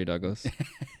for free, Douglas.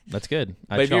 That's good.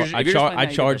 But if you're just playing that, I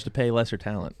you charge get to pay lesser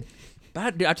talent.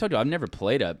 But dude, I told you, I've never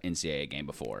played a NCAA game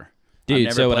before. Dude, I've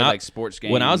never so played like sports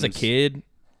games. when I was a kid,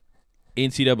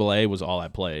 NCAA was all I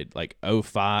played. Like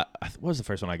 05, what was the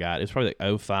first one I got? It was probably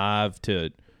like 05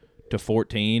 to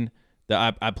 14.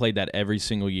 I played that every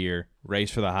single year.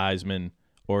 Race for the Heisman,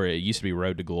 or it used to be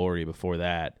Road to Glory before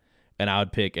that. And I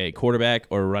would pick a quarterback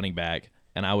or a running back,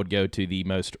 and I would go to the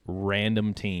most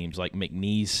random teams like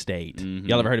McNeese State. Mm-hmm.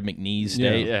 Y'all ever heard of McNeese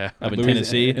State? Yeah. Up in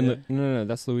Tennessee? No,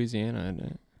 that's Louisiana, isn't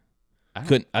it?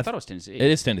 I thought it was Tennessee.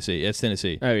 It is Tennessee. It's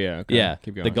Tennessee. Oh, yeah. Okay. Yeah,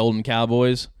 Keep going. the Golden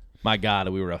Cowboys. My God,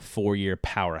 we were a 4-year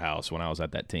powerhouse when I was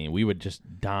at that team. We would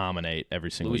just dominate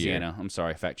every single Louisiana. year. I'm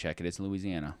sorry, fact check it. It's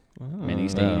Louisiana. Oh. Manning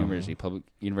State University, public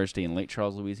university in Lake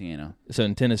Charles, Louisiana. So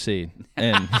in Tennessee,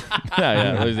 and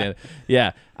yeah, Louisiana.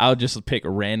 Yeah, I would just pick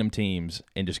random teams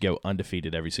and just go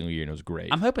undefeated every single year, and it was great.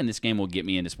 I'm hoping this game will get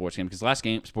me into sports games because the last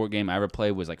sport game I ever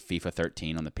played was like FIFA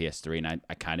 13 on the PS3, and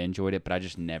I kind of enjoyed it, but I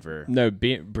just never. No,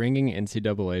 bringing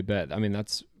NCAA bet. I mean,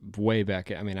 that's way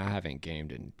back. I mean, I haven't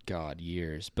gamed in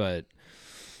years, but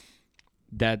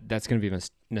that's gonna be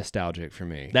nostalgic for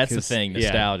me. That's the thing,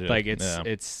 nostalgia. Yeah, like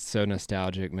it's so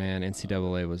nostalgic, man.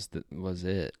 NCAA was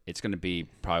it. It's going to be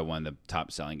probably one of the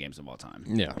top selling games of all time.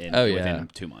 Yeah. Within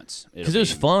 2 months. Because it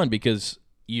was fun because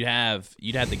you'd have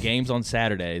the games on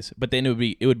Saturdays, but then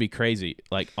it would be crazy.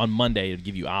 Like on Monday, it'd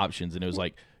give you options, and it was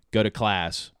like go to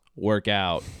class, work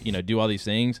out, do all these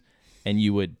things, and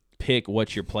you would pick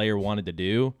what your player wanted to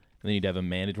do, and then you'd have a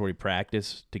mandatory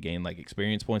practice to gain like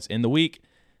experience points in the week.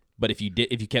 But if you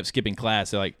kept skipping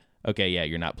class, they're like, okay, yeah,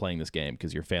 you're not playing this game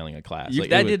because you're failing a class. They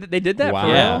did that. Wow. For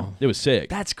real? Yeah, it was sick.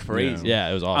 That's crazy.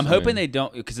 Yeah, it was awesome. I'm hoping they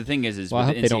don't, because the thing is Well, I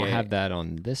with hope they don't NCAA have that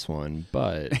on this one,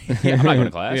 but yeah, I'm not going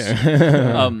to class.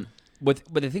 Yeah. But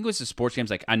the thing with the sports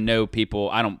games, like I know people,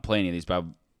 I don't play any of these, but I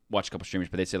watch a couple streamers,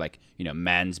 but they say like,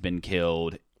 Madden's been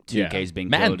killed, 2K's been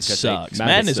Madden killed. Because sucks.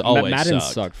 Madden has always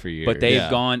sucked. sucked for years. But they've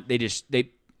gone,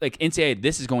 like NCAA,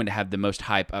 this is going to have the most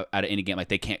hype out of any game. Like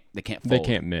they can't fold. They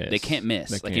can't miss. They can't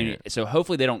miss. They like can't. so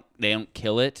hopefully they don't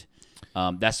kill it.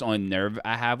 That's the only nerve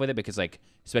I have with it because like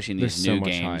especially in these There's new so much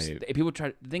games, hype. people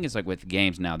try. The thing is like with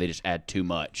games now they just add too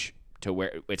much to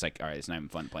where it's like all right, it's not even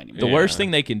fun to play anymore. The worst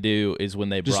thing they can do is when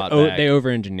they brought back they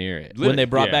over-engineer it. when they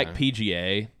brought Yeah. back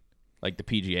PGA, like the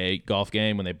PGA golf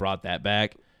game. When they brought that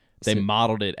back, they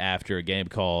modeled it after a game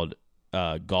called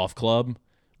Golf Club,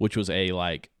 which was a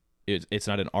like. It's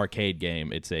not an arcade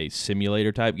game. It's a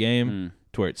simulator type game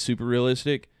to where it's super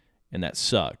realistic, and that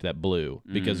sucked. That blew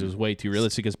because it was way too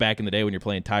realistic. Because back in the day when you're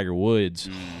playing Tiger Woods,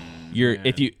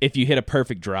 if you hit a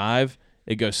perfect drive,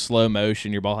 it goes slow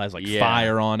motion. Your ball has like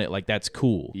fire on it. Like that's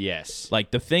cool. Yes.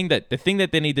 Like the thing that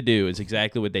they need to do is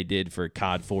exactly what they did for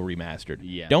COD 4 Remastered.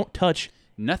 Yeah. Don't touch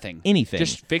Nothing. anything.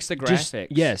 Just fix the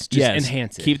graphics. Just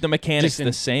enhance it. Keep the mechanics Just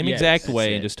the same yes, exact that's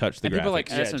way it. and just touch the And graphics. people are like,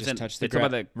 Yeah, that's what I'm just saying. touch the They talk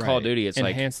about the Call of Duty. It's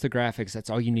like enhance the graphics. That's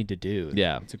all you need to do.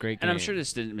 Yeah. It's a great game. and I'm sure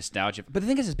this is nostalgia. But the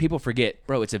thing is people forget,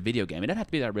 bro, it's a video game. It doesn't have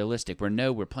to be that realistic.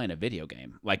 We're playing a video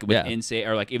game. Like with NCAA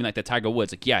or like even like the Tiger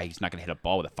Woods. Like, yeah, he's not going to hit a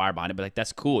ball with a fire behind it, but like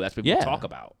that's cool. That's what people talk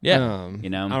about. Yeah.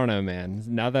 You know? I don't know, man.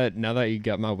 Now that you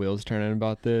got my wheels turning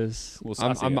about this,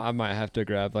 I might have to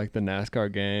grab like the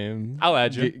NASCAR game. I'll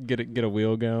add you. Get a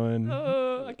wheel going.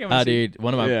 I can't wait to see. Dude,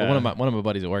 one of my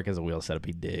buddies at work has a wheel setup.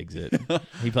 He digs it.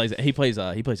 he plays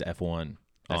F1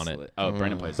 on it. Oh,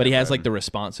 Brandon plays. But he has that, like the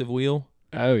responsive wheel.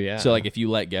 Oh yeah. So like if you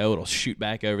let go, it'll shoot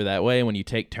back over that way. And when you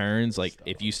take turns, like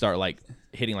if you start like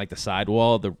hitting like the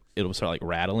sidewall, it'll start like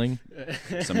rattling.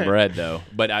 some bread though.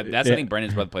 But I think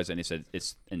Brandon's brother plays it, and he said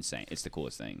it's insane. It's the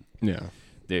coolest thing, Yeah.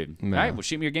 dude. No. All right, well,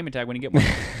 shoot me your gaming tag when you get one.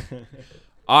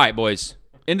 All right, boys,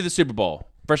 into the Super Bowl.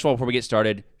 First of all, before we get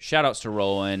started, shout outs to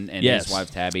Roland and his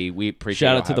wife Tabby. We appreciate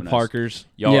Shout y'all out to the having us. Parkers.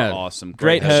 Y'all Yeah. are awesome.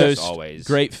 Great host, always.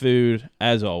 great food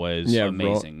as always. Yeah,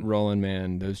 amazing. Rolling,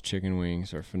 man, those chicken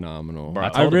wings are phenomenal. Bro,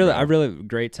 I really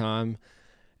great time.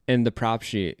 And the prop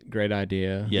sheet, great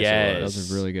idea. Yes. That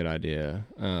was a really good idea.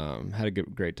 Had a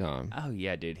great time. Oh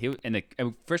yeah, dude.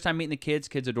 The first time meeting the kids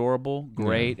adorable,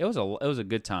 great. It was a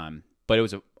good time, but it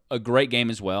was a great game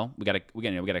as well. We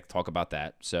gotta talk about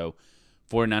that. So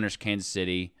 49ers, Kansas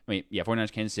City.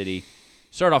 49ers, Kansas City.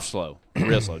 Started off slow,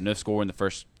 real slow. No score in the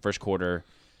first quarter.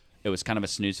 It was kind of a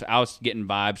snooze. I was getting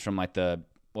vibes from like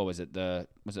was it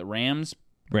Rams?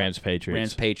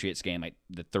 Patriots game, like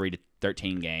the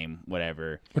 3-13 game,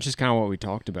 whatever. Which is kind of what we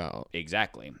talked about.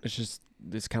 Exactly.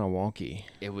 It's kind of wonky.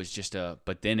 It was just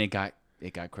but then it got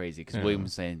crazy because William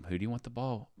was saying, "Who do you want the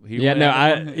ball?"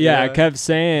 I kept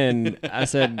saying, I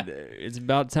said, it's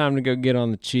about time to go get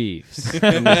on the Chiefs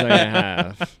in the second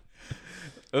half.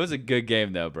 It was a good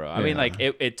game though, bro. I mean, like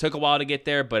it took a while to get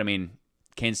there, but I mean,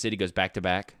 Kansas City goes back to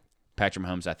back. Patrick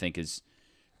Mahomes, I think, he's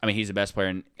the best player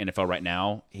in NFL right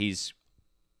now.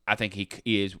 I think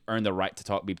he has earned the right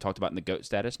to be talked about in the GOAT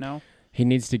status now. He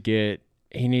needs,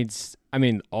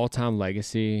 all-time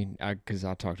legacy, because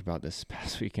I talked about this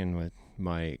past weekend with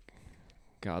Mike.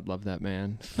 God love that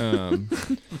man.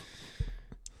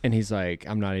 And he's like,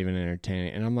 I'm not even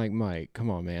entertaining. And I'm like, Mike, come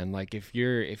on, man. Like, because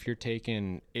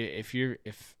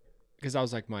I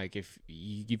was like, Mike, if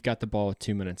you've got the ball with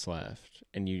 2 minutes left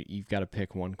and you've got to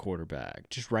pick one quarterback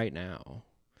just right now.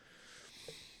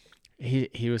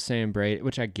 He was saying Brady,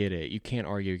 which I get it. You can't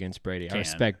argue against Brady. I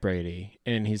respect Brady.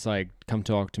 And he's like, come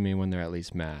talk to me when they're at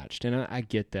least matched. And I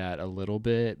get that a little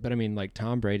bit. But, I mean, like,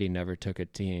 Tom Brady never took a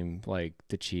team like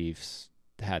the Chiefs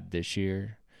had this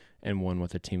year and won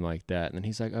with a team like that. And then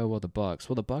he's like, oh, well, the Bucs.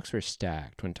 Well, the Bucs were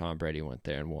stacked when Tom Brady went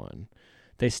there and won.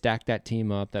 They stacked that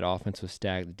team up. That offense was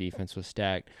stacked. The defense was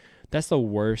stacked. That's the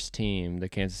worst team the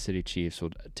Kansas City Chiefs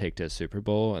will take to a Super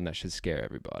Bowl, and that should scare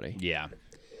everybody. Yeah.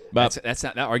 But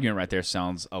that argument right there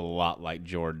sounds a lot like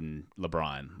Jordan,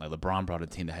 LeBron. Like LeBron brought a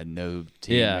team that had no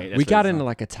team. Yeah, we got into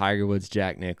like a Tiger Woods,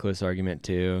 Jack Nicklaus argument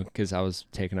too, because I was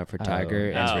taking up for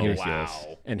Tiger,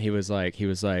 and he was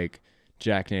like,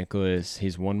 Jack Nicklaus,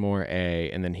 he's one more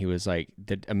A, and then he was like,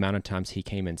 the amount of times he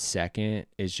came in second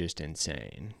is just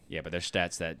insane. Yeah, but there's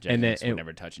stats that Jack Nicklaus would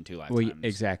never touch in 2 lifetimes. Well,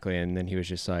 exactly, and then he was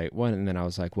just like, what? And then I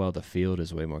was like, well, the field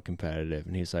is way more competitive,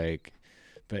 and he's like.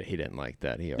 But he didn't like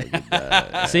that. He argued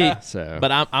that.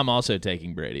 But I'm also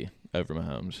taking Brady over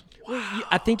Mahomes. Wow.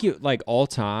 I think you like all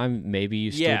time. Maybe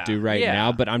you still do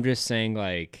now. But I'm just saying,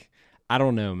 like, I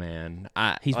don't know, man.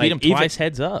 He's beat him twice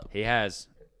heads up. He has,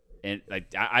 and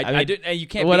like I do. And you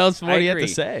can't. What else more do you have to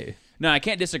say? No, I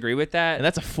can't disagree with that. And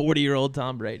that's a 40-year-old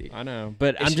Tom Brady. I know,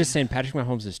 but I'm just saying, Patrick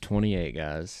Mahomes is 28,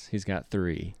 guys. He's got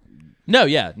 3.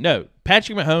 No.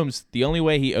 Patrick Mahomes. The only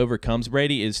way he overcomes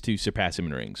Brady is to surpass him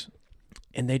in rings.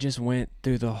 And they just went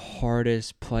through the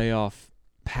hardest playoff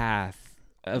path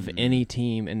of any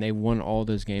team, and they won all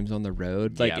those games on the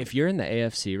road. Like if you're in the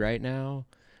AFC right now,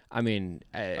 I mean,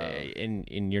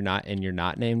 and you're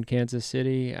not named Kansas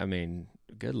City. I mean,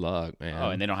 good luck, man.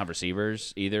 Oh, and they don't have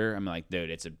receivers either. I'm like,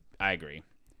 dude, I agree.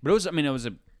 But it was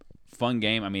a fun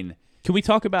game. I mean, can we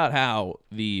talk about how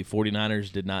the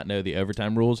 49ers did not know the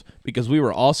overtime rules? Because we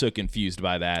were also confused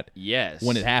by that. Yes.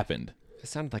 When it happened. It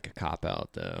sounded like a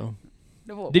cop-out, though.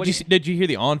 Did you hear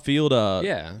the on-field?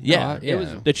 Yeah. It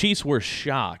was, the Chiefs were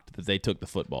shocked that they took the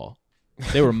football.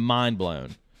 They were mind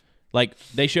blown. Like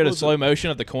they showed a slow motion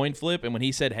of the coin flip, and when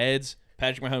he said heads,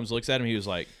 Patrick Mahomes looks at him. He was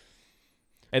like,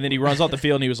 and then he runs off the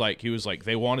field, and he was like,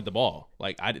 they wanted the ball.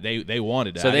 Like they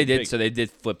wanted it. So they did. So they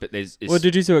did flip it. Well,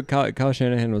 did you see what Kyle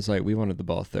Shanahan was like? We wanted the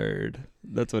ball third.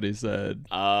 That's what he said.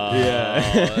 Oh,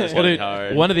 yeah. That's kind of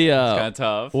hard. One of the kind of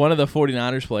tough. One of the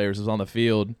 49ers players was on the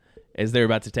field as they're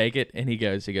about to take it, and he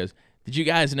goes, did you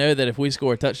guys know that if we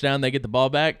score a touchdown, they get the ball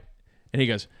back? And he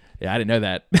goes, yeah, I didn't know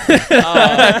that.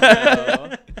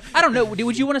 I don't know.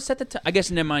 Would you want to set the I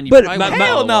guess never mind. You but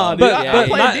hell no, dude. I'm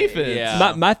playing defense.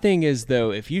 Yeah. My thing is,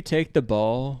 though, if you take the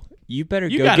ball, you better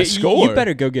score. You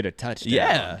better go get a touchdown.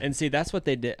 Yeah. And see, that's what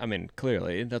they did. I mean,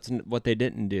 clearly, that's what they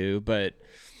didn't do. But,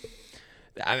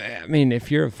 I mean,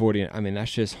 if you're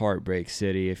that's just heartbreak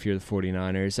city if you're the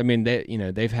 49ers. I mean,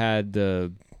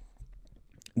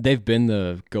 they've been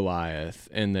the Goliath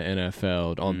in the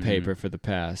NFL on paper for the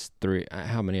past 3,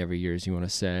 how many ever years you want to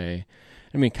say.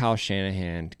 I mean, Kyle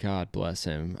Shanahan, God bless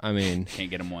him. I mean, can't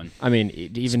get him one. I mean,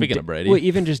 even speaking of Brady, well,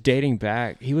 even just dating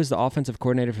back, he was the offensive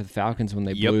coordinator for the Falcons when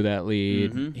they blew that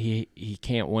lead. Mm-hmm. He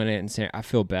can't win it, and say I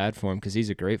feel bad for him because he's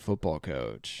a great football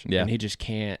coach. Yeah, and he just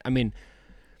can't. I mean,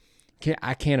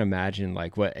 I can't imagine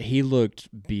like what he looked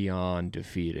beyond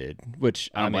defeated.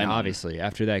 Which I mean, obviously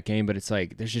after that game, but it's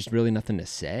like there's just really nothing to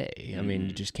say. Mm-hmm. I mean,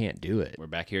 you just can't do it. We're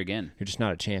back here again. You're just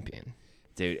not a champion.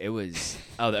 Dude, it was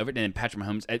the overtime. And Patrick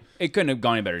Mahomes, it couldn't have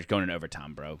gone any better. It's going in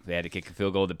overtime, bro. They had to kick a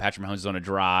field goal. The Patrick Mahomes was on a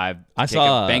drive.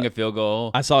 Bang a field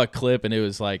goal. I saw a clip, and it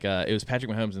was like it was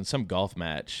Patrick Mahomes in some golf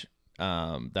match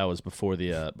that was before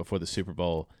the Super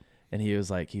Bowl, and he's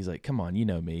like, come on, you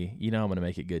know me, you know I'm gonna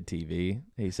make it good TV.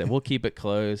 He said, we'll keep it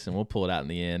close and we'll pull it out in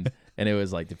the end. and it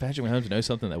was like, did Patrick Mahomes know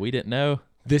something that we didn't know?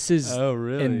 This is Oh,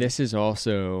 really? And this is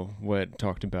also what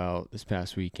talked about this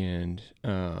past weekend.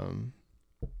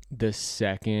 The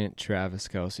second Travis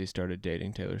Kelce started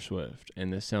dating Taylor Swift,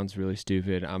 and this sounds really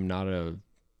stupid.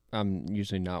 I'm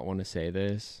usually not one to say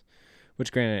this,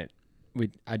 which granted,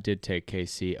 I did take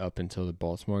KC up until the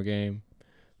Baltimore game,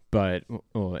 but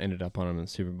ended up on him in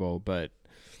the Super Bowl. But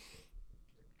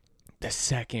the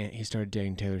second he started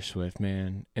dating Taylor Swift,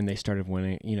 man, and they started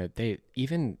winning, they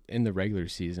even in the regular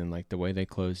season, like the way they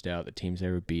closed out the teams they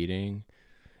were beating,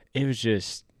 it was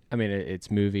just,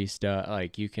 it's movie stuff.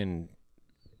 Like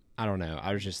I don't know.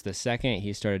 I was just, the second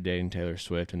he started dating Taylor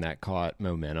Swift and that caught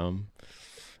momentum,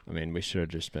 we should have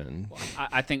just been.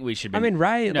 I think we should be.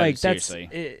 Right? No, like, seriously.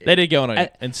 They did go on an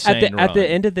insane run. At the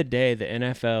end of the day, the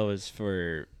NFL is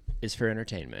for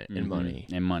entertainment and money.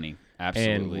 And money.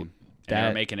 Absolutely. And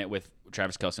they're making it with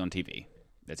Travis Kelce on TV.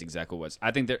 That's exactly what it was.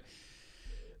 I think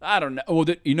I don't know.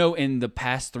 Well, in the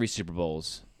past 3 Super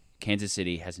Bowls, Kansas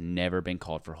City has never been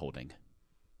called for holding.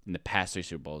 In the past 3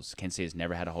 Super Bowls, Kansas City has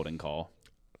never had a holding call.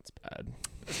 That's bad.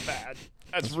 That's bad.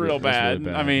 That's real bad.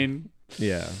 Really bad.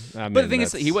 Yeah. But the thing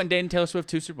is, he wasn't dating Taylor Swift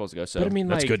 2 Super Bowls ago. So but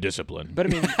that's good discipline. But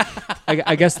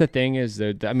I guess the thing is,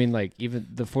 though, even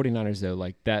the 49ers, though,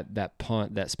 like that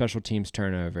punt, that special teams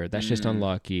turnover, that's just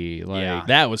unlucky. Like, yeah.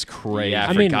 That was crazy. Yeah,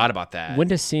 I forgot about that. When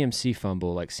does CMC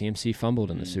fumble? Like, CMC fumbled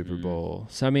in the Super Bowl.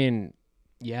 So,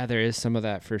 yeah, there is some of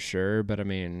that for sure. But,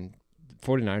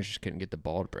 49ers just couldn't get the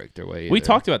ball to break their way either. We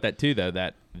talked about that, too, though,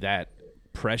 that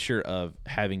pressure of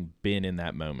having been in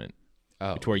that moment.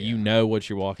 To where you know what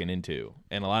you're walking into.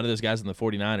 And a lot of those guys in the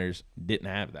 49ers didn't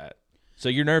have that. So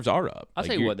your nerves are up. I'll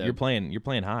tell you what, though. You're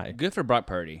playing high. Good for Brock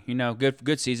Purdy.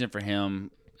 Good season for him.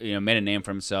 Made a name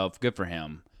for himself. Good for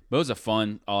him. But it was a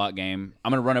fun, all-out game. I'm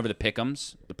going to run over the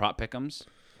pick'ems, the prop pick'ems.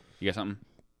 You got something?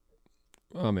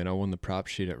 I won the prop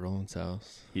sheet at Roland's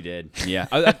house. You did. Yeah.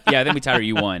 I think we Tyler,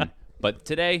 you won. But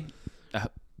today,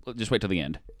 just wait till the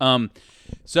end.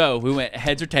 So we went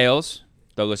heads or tails.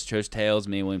 Douglas chose tails.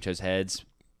 Me and William chose heads.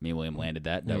 Me and William landed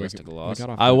that. Douglas took a loss.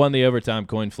 I won the overtime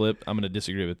coin flip. I'm going to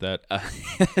disagree with that.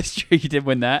 That's true. You did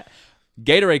win that.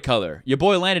 Gatorade color. Your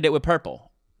boy landed it with purple.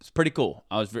 It's pretty cool.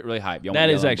 I was really hyped. That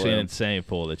is actually an insane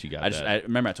pull that you got. I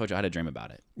remember I told you I had a dream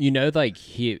about it.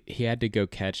 He had to go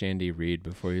catch Andy Reid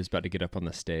before he was about to get up on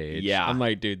the stage. Yeah. I'm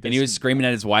like, dude. And he was screaming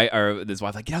at his wife,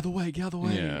 like, get out of the way, get out of the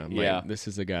way. Yeah. Like, this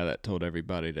is the guy that told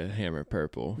everybody to hammer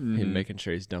purple. He's making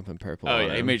sure he's dumping purple. Oh,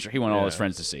 yeah. He made sure he wanted all his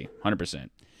friends to see. 100%.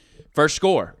 First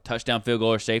score, touchdown, field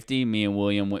goal, or safety. Me and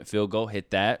William went field goal, hit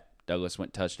that. Douglas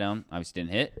went touchdown. Obviously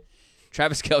didn't hit.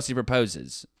 Travis Kelce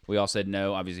proposes. We all said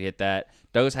no. Obviously hit that.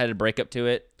 Douglas had to break up to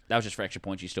it. That was just for extra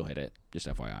points. You still hit it. Just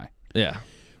FYI. Yeah.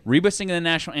 Reba singing the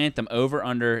national anthem over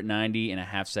under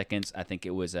 90.5 seconds. I think it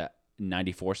was at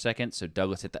 94 seconds. So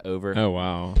Douglas hit the over. Oh,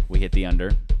 wow. We hit the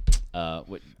under. I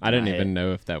didn't even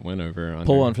know if that went over. Under.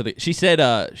 Pull one for the. She said,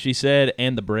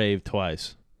 and the Brave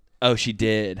twice. Oh, she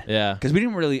did. Yeah. Because we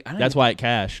didn't really. That's why it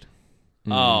cashed.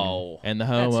 Oh. And the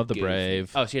home of the goofy.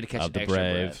 Brave. Oh, she had to catch of the extra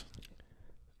Brave. breath.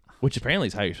 Which apparently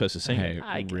is how you're supposed to sing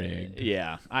it. Rigged.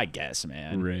 Yeah, I guess,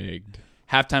 man. Rigged.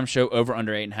 Halftime show over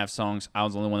under 8.5 songs. I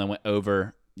was the only one that went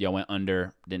over. Y'all went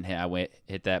under. Didn't hit. I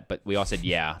hit that, but we all said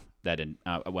yeah. That didn't.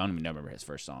 I don't even remember his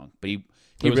first song, but he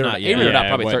was not. He read out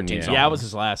probably it 13 wasn't, songs. Yeah, it was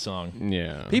his last song.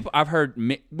 Yeah. People, I've heard.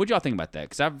 What y'all think about that?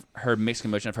 Because I've heard mixed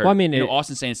commotion. I've heard. Well,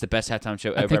 Austin saying it's the best halftime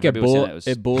show ever. I think it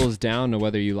it boils down to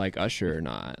whether you like Usher or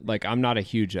not. Like, I'm not a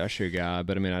huge Usher guy,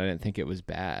 but I didn't think it was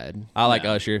bad. I like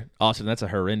Usher. Austin, that's a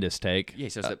horrendous take. Yeah.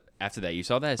 So after that, you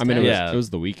saw that. It was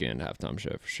the Weeknd halftime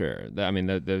show for sure.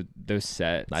 Those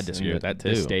sets. I disagree with that too.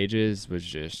 The stages was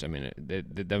just.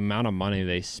 The amount of money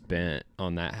they spent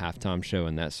on that halftime show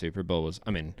and that Super Bowl was.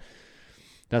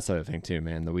 That's the other thing too,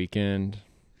 man. The Weeknd.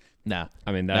 Nah,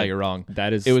 no, you're wrong.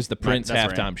 That is. It was the Prince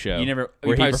halftime show. You never.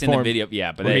 Where you he probably seen the video.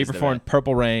 Yeah, but where he performed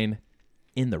 "Purple Rain"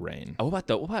 in the rain. Oh, what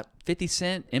about 50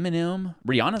 Cent, Eminem,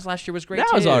 Rihanna's last year was great.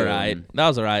 That was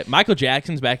all right. Michael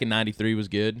Jackson's back in '93 was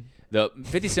good. The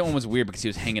 50 Cent one was weird because he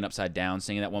was hanging upside down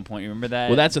singing at one point. You remember that?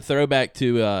 Well, that's a throwback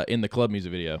to In the Club music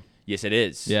video. Yes, it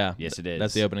is. Yeah. Yes, it is.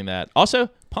 That's the opening of that. Also,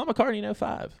 Paul McCartney in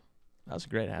 05. That was a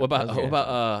great half. What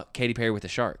about Katy Perry with the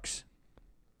Sharks?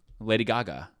 Lady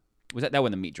Gaga. Was that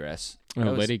wasn't the meat dress?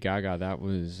 Lady Gaga, that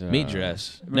was... meat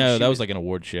dress. No, that was like an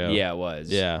award show. Yeah, it was.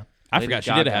 Yeah. I forgot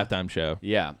she did a halftime show.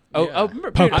 Yeah. Oh,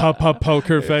 remember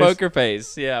Poker Face. Poker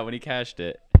Face. Yeah, when he cashed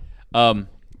it.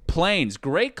 Planes.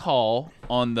 Great call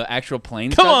on the actual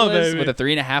Planes. Come on, Douglas, baby. with a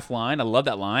 3.5 line. I love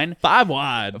that line. 5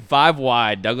 wide. 5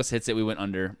 wide. Douglas hits it. We went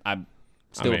under. I'm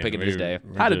still picking to this day.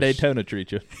 How did Daytona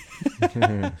treat you?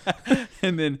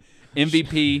 And then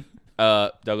MVP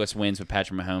Douglas wins with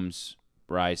Patrick Mahomes,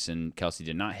 Rice, and Kelsey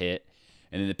did not hit.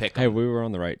 And then the pick 'em. Hey, we were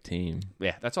on the right team,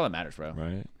 Yeah, that's all that matters, bro.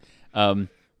 right?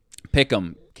 Pick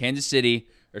 'em. Kansas City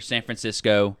or San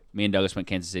Francisco. Me and Douglas went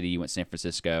Kansas City. You went San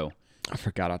Francisco. I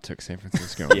forgot I took San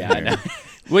Francisco. Yeah, I know.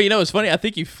 Well, you know, it's funny. I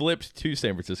think you flipped to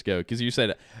San Francisco because you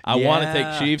said, I want to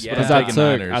take Chiefs, but Yeah. I'm taking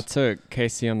Niners. I took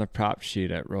KC on the prop sheet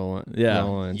at Rollins. Yeah.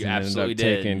 Rollins You and absolutely ended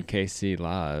up did. taking KC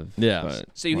live. Yeah. but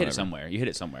So you hit it whatever. somewhere. You hit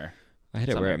it somewhere. I hit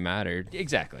it somewhere. where it mattered.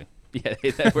 Exactly. Yeah,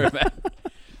 that's where it's at.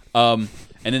 And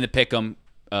then the pick 'em.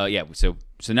 Yeah. So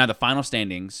now the final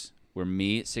standings were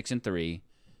me at 6-3,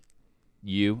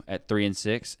 you at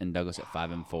 3-6, and Douglas at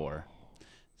 5-4.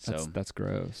 So That's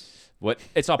gross. what?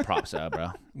 It's all props,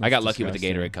 bro. I got lucky with the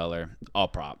disgusting. Gatorade color. All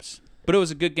props. But it was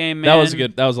a good game, man.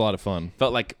 That was a lot of fun.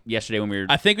 Felt like yesterday when we were.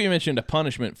 I think we mentioned a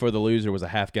punishment for the loser was a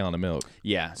half gallon of milk.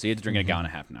 Yeah. So you had to drink a gallon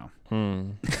and a half now.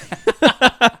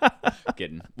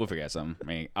 Kidding. We'll figure out something. I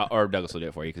mean, or Douglas will do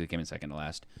it for you because he came in second to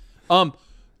last.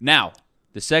 Now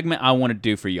the segment I want to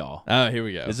do for y'all. Oh, here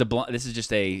we go. This is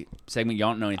just a segment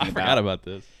y'all don't know anything I about. forgot about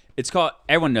this. It's called.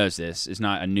 Everyone knows this. It's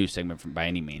not a new segment by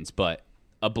any means, but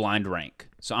a blind rank.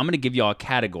 So I'm going to give y'all a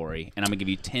category, and I'm going to give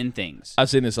you 10 things. I've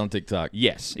seen this on TikTok.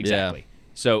 Yes, exactly.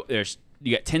 So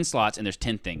you got 10 slots, and there's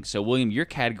 10 things. So William, your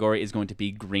category is going to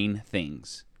be green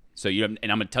things. So and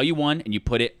I'm going to tell you one, and you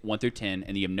put it 1 through 10,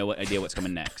 and you have no idea what's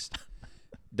coming next.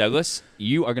 Douglas,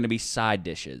 you are going to be side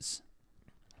dishes.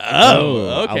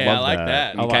 Oh, okay. I love like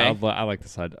that. Okay. I like the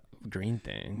side green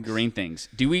thing. Green things.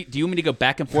 Do you want me to go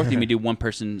back and forth? Do you want me to do one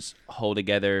person's whole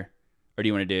together, or do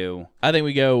you want to do? I think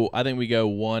we go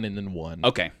 1 and then 1.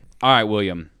 Okay. All right,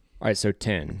 William. All right, so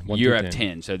 10. You're at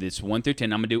 10. So this 1 through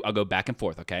 10. I'll go back and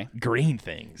forth. Okay. Green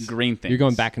things. Green things. You're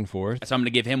going back and forth. So I'm gonna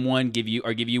give him one, give you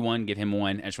one, give him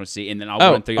one. I just want to see, and then I'll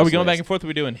Oh, run through. are we going back and forth? Are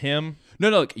we doing him?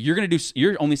 No. Look, you're gonna do.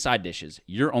 You're only side dishes.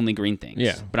 You're only green things.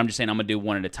 Yeah. But I'm just saying I'm gonna do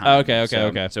one at a time. Oh, okay.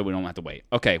 So we don't have to wait.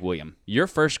 Okay, William. Your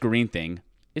first green thing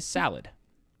is salad.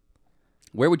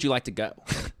 Where would you like to go?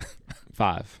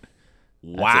 5.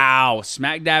 Wow,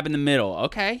 smack dab in the middle.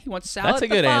 Okay, you want salad? That's a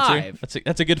at good the answer. 5.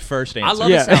 That's a good first answer. I love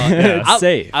Yeah. a salad. It's I,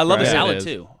 safe, I love a right? salad It is.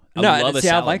 too. I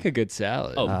salad. like a good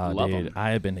salad. Oh, love dude, them, I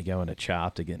have been going to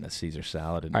Chopped to getting a Caesar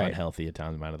salad and All right. unhealthy at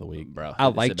times out of the week. bro. I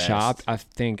it's like the best. Chopped. I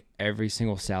think every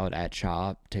single salad at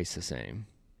Chopped tastes the same.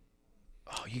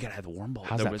 Oh, you gotta have the warm bowl.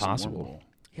 How's The that risen warm possible? bowl.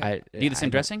 I, Do you get the same I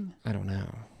don't- dressing? I don't know.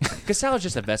 Because salad's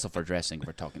just a vessel for dressing.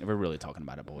 If we're really talking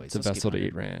about it, boys. It's a Let's keep vessel to it.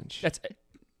 eat ranch. That's it.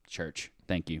 Church.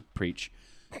 Thank you. Preach.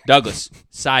 Douglas,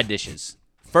 side dishes.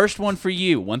 First one for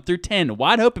you, 1 through 10.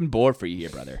 Wide open board for you here,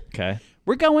 brother. Okay.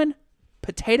 We're going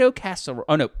potato casserole.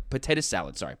 Oh, no, potato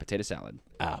salad. Sorry, potato salad.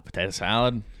 Potato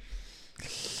salad.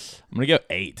 I'm going to go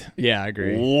 8. Yeah, I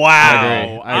agree.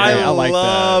 Wow. I agree. I like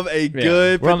love that. a Yeah.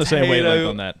 good We're on the same potato- wavelength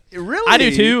on that. Really? I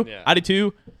do too. Yeah. I do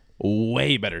too.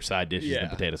 Way better side dishes Yeah, than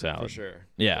potato salad. for sure.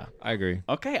 Yeah. I agree.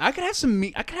 Okay, I could have some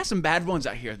meat. I could have some bad ones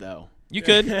out here, though. You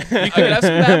could. I could have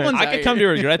some bad ones I out could come to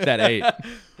here. regret that 8.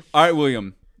 All right,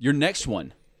 William. Your next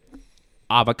one.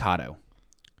 Avocado.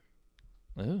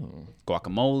 Oh.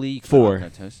 Guacamole. you can put 4.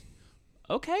 avocado toast.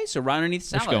 Okay, so right underneath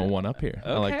We're salad. just going 1 up here.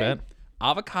 I like Okay. that.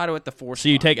 Avocado at the 4 So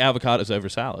you spot. take avocados over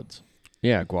salads.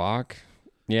 Yeah, guac.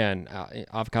 Yeah, and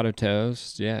avocado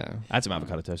toast. Yeah. I had some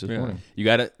avocado toast this Yeah. morning. You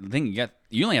got to think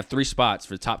you only have 3 spots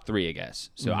for the top 3, I guess.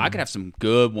 So I could have some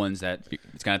good ones that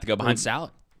it's gonna have to go behind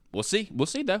salad. We'll see. We'll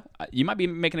see though. You might be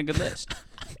making a good list.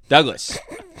 Douglas,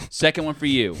 second one for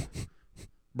you.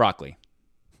 Broccoli.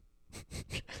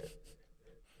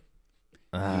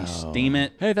 You steam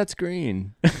it. Hey, that's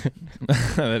green.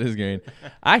 That is green.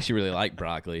 I actually really like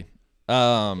broccoli. I'm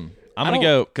gonna don't- go. I'm gonna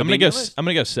go. convenient list. I'm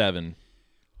gonna go 7.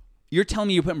 You're telling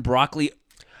me you're putting broccoli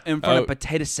in front of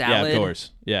potato salad? Yeah, of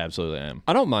course. Yeah, absolutely. I am.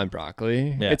 I don't mind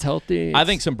broccoli. Yeah. It's healthy. I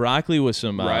think some broccoli with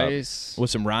some rice.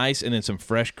 and then some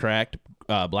fresh cracked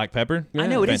black pepper. I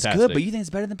know it is Fantastic. good, but you think it's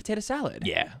better than potato salad?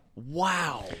 Yeah.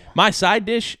 Wow. My side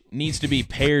dish needs to be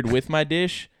paired with my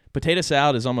dish. Potato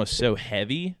salad is almost so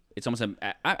heavy. It's almost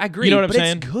I agree. You know what I'm but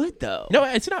saying? It's good though. No,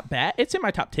 it's not bad. It's in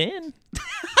my top 10.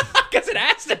 Because it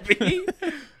has to be.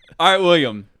 All right,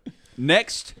 William.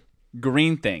 Next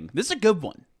green thing. This is a good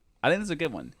one. I think this is a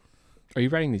good one. Are you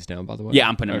writing these down, by the way? Yeah,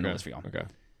 I'm putting them on the list for y'all. Okay.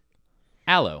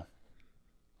 Aloe.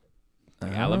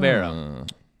 Like aloe vera.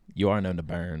 You are known to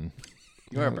burn.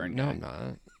 You're a burn No, guy. I'm not.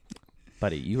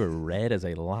 Buddy, you were red as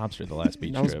a lobster the last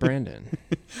beach That was trip. Brandon.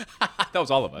 That was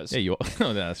all of us. Yeah, you are.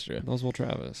 Oh, that's true. That was Will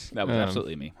Travis. That was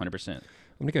absolutely me, 100%. I'm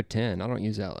gonna go 10. I don't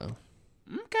use aloe.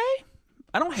 Okay.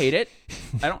 I don't hate it.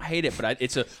 But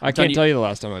it's a. I can't tell you the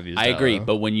last time I've used. I agree, aloe.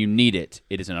 but when you need it,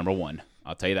 it is a number 1.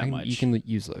 I'll tell you that much. You can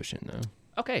use lotion though.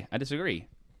 Okay, I disagree.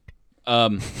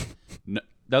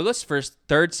 Douglas, first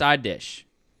third side dish.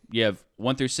 You have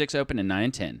 1 through 6 open and 9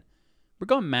 and 10. We're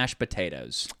going mashed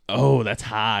potatoes. Oh, that's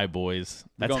high, boys.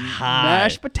 That's high.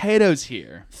 Mashed potatoes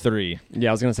here. 3. Yeah,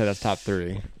 I was gonna say that's top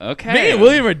 3. Okay. Me and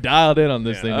William are dialed in on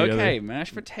this thing together. Okay,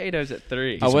 mashed potatoes at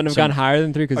 3. I wouldn't have gone higher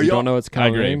than 3 because you don't know what's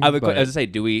coming. agree. in, I was but- going to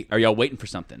say, are y'all waiting for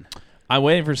something? I'm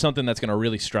waiting for something that's going to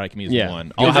really strike me as Yeah. one.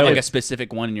 You don't have Although- like a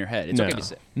specific one in your head. It's No. okay to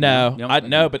say. No, You don't- I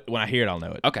know, but when I hear it, I'll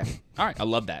know it. Okay. All right. I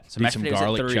love that. So Need mashed some potatoes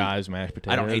garlic at 3. chives, mashed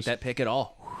potatoes. I don't hate that pick at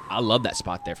all. I love that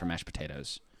spot there for mashed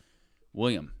potatoes.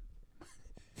 William,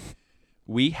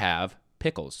 we have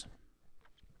pickles.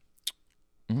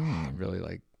 I really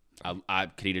like I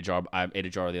could eat a jar. I ate a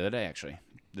jar the other day, actually.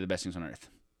 They're the best things on earth.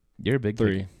 You're a big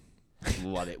 3.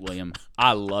 Love it, William.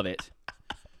 I love it.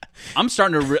 I'm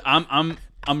starting to.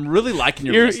 I'm really liking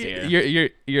your list here.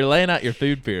 You're laying out your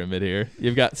food pyramid here.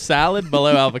 You've got salad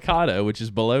below avocado, which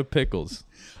is below pickles.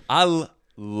 I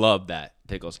love that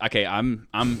pickles. Okay, I'm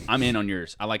in on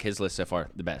yours. I like his list so far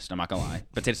the best. I'm not gonna lie.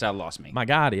 Potato salad lost me. My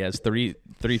God, he has three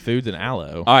foods in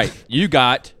aloe. All right, you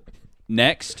got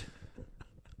next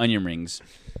onion rings.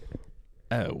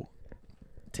 Oh,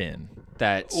 10.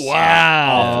 That's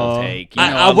Wow. awful take. You know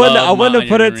I wouldn't love my have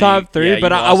put it onion top ring. 3, Yeah,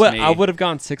 but you I lost me. would have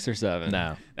gone 6 or 7.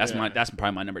 No, That's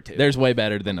probably my number 2. there's way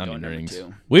better than going onion number rings.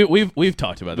 2. We've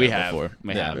talked about that We have. before.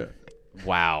 We Yeah. have.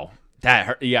 Wow, that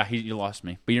hurt. Yeah, you lost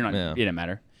me, but you're not. Yeah. It didn't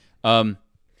matter.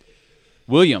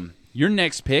 William, your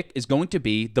next pick is going to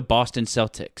be the Boston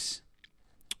Celtics.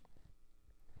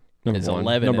 Number It's 1.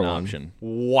 11 Number an 1. option.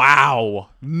 Wow,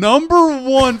 number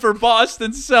 1 for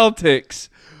Boston Celtics.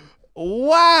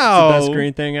 Wow, It's the best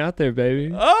green thing out there,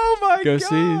 baby. Oh my Go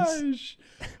gosh.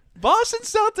 Boston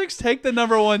Celtics take the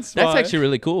number 1 spot. That's actually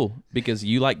really cool because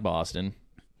you like Boston.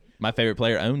 My favorite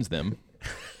player owns them.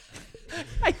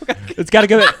 It's got to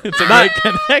go back. It's a great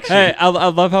connection. Hey, I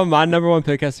love how my number 1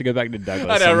 pick has to go back to Douglas.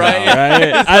 I know, somehow,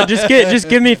 right? right? Just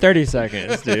give me 30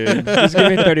 seconds, dude. Just give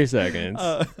me 30 seconds.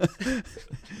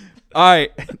 All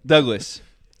right, Douglas.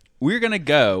 We're gonna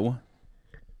go.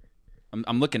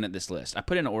 I'm looking at this list. I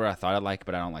put in an order I thought I'd like,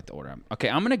 but I don't like the order. Okay,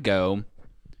 I'm gonna go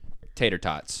tater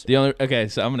tots. Okay,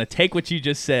 so I'm gonna take what you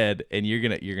just said, and you're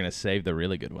gonna save the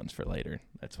really good ones for later.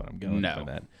 That's what I'm going No. with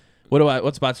that.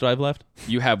 What spots do I have left?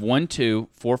 You have 1, 2,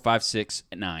 4, 5, 6,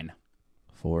 and 9.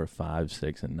 4, 5,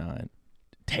 6, and 9.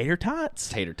 Tater tots?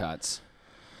 Tater tots.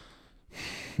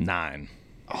 9.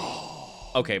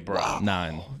 Okay, bro.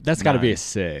 9. That's got to be a Nine.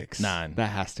 6. 9. That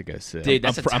has to go 6. Dude,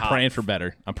 that's I'm a top. praying for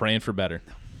better. I'm praying for better.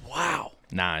 Wow.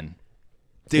 9.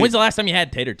 Dude. When's the last time you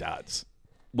had tater tots?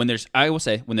 I will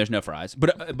say when there's no fries,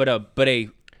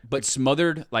 but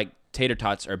smothered like tater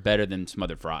tots are better than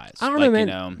smothered fries. I don't like,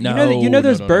 know, man. No, you know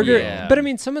those no, burger. yeah. But I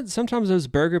mean, sometimes those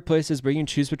burger places where you can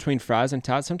choose between fries and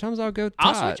tots. Sometimes I'll go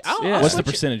I'll tots. switch- I'll- yeah. I'll What's the switch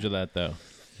it. percentage of that though?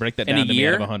 Break that in down a to me out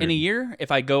year, of 100. in a year,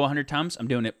 if I go 100 times, I'm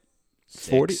doing it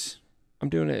 40? 6. I'm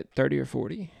doing it 30 or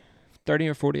 40. 30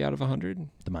 or 40 out of 100.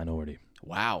 The minority.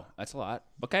 Wow, that's a lot.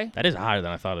 Okay. That is higher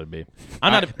than I thought it'd be.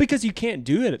 I'm not. Because you can't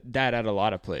do that at a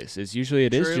lot of places. Usually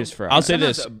it is True. just fries. I'll say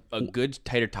Sometimes this. a good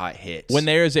tater tot hits. When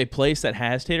there is a place that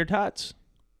has tater tots,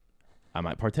 I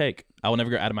might partake. I will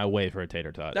never go out of my way for a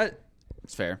tater tot.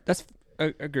 That's fair. That's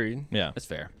agreed. Yeah. That's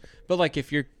fair. But like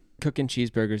if you're cooking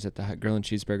cheeseburgers grilling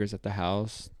cheeseburgers at the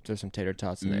house, there's some tater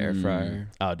tots in the air fryer.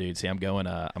 Oh, dude. See, I'm going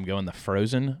the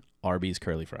frozen Arby's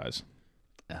curly fries.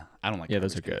 I don't like. Yeah,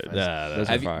 those are Arby's good. fries. Those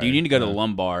are fire. Do you need to go to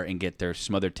Lumbar and get their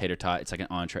smothered tater tot? It's like an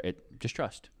entree. Just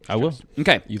trust. I will.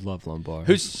 Okay. You love lumbar.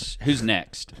 Who's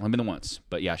next? I've been the once,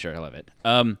 but yeah, sure, I love it.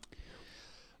 Let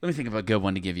me think of a good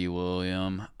one to give you,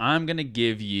 William. I'm gonna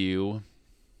give you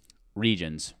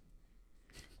regions.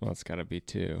 Well, it's got to be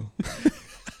 2.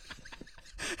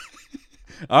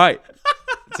 All right,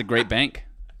 it's a great bank.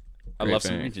 I Great love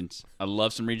some bank. regions. I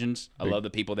love some regions. I love the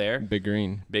people there. Big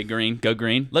green. Big green, go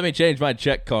green. Let me change my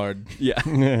check card. Yeah.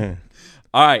 can't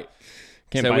All right.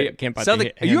 buy, can't buy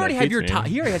Celtic, the you hand already that have your feeds me. top.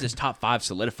 He already has his top 5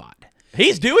 solidified.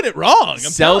 He's doing it wrong.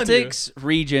 I'm telling you. Celtics,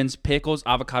 regions, pickles,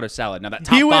 avocado salad. Now that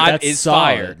top He went- 5 that's is solid.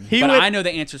 fire. He But went- I know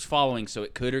the answer's following, so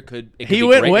it could. It He be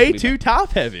went great, it way could be too bad.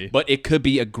 top heavy. But it could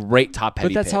be a great top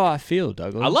heavy. But that's pick. how I feel,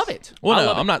 Douglas. I love it. Well, I no,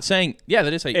 love I'm it. not saying. Yeah,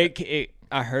 that is how you.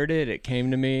 I heard it. It came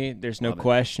to me. There's no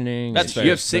questioning. That's It's fair.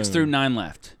 You have just 6 boom. through 9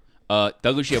 left.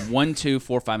 Douglas, you have 1, 2,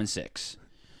 4, 5, and 6.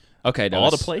 Okay, all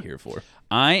Douglas. to play here for.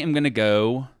 I am gonna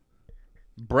go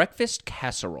breakfast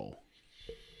casserole.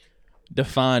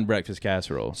 Define breakfast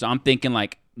casserole. So I'm thinking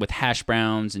like with hash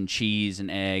browns and cheese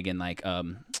and egg and like a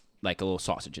little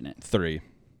sausage in it. 3.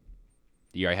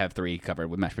 You already have 3 covered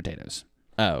with mashed potatoes.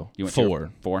 Oh, You went 4.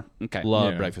 4. Okay.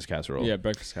 Love Yeah. breakfast casserole. Yeah,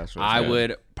 breakfast casserole. I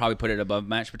would probably put it above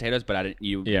mashed potatoes, but I didn't.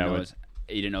 Yeah, know, I would.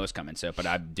 you didn't know it was coming. So, but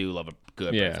I do love a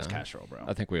good breakfast casserole, bro.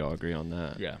 I think we all agree on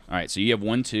that. Yeah. All right, so you have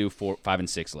 1, 2, 4, 5, and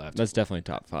 6 left. That's definitely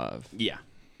top 5. Yeah,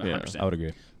 100%. I would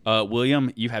agree.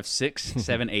 William, you have 6,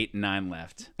 7, 8, 9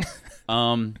 left.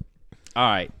 All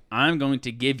right, I'm going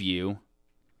to give you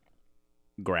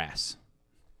grass.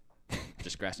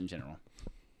 Just grass in general.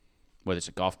 Whether it's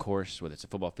a golf course, whether it's a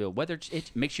football field, whether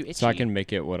it makes you itchy. So I can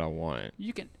make it what I want.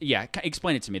 You can, yeah.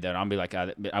 Explain it to me though. I'll be like, I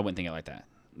wouldn't think it like that.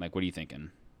 Like, what are you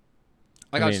thinking?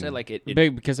 Like I say, like it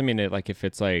big because I mean,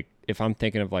 if I'm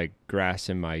thinking of like grass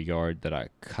in my yard that I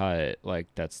cut, like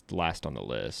that's last on the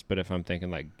list. But if I'm thinking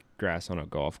like grass on a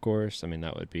golf course, I mean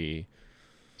that would be.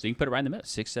 So you can put it right in the middle.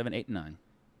 6, 7, 8, and 9.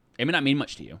 It may not mean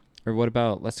much to you. Or what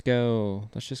about let's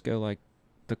just go like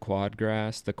the quad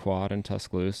grass, the quad in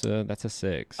Tuscaloosa. That's a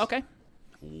 6. Okay.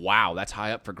 Wow, that's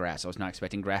high up for grass. I was not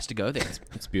expecting grass to go there.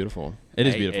 It's beautiful. It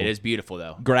is beautiful. It is beautiful,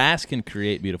 though. Grass can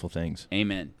create beautiful things.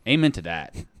 Amen. Amen to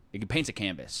that. It paints a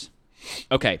canvas.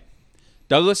 Okay.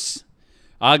 Douglas,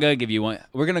 I'll go give you one.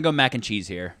 We're going to go mac and cheese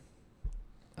here.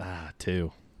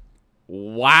 2.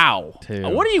 Wow. 2.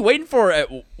 What are you waiting for at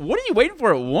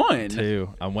 1?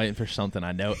 2. I'm waiting for something.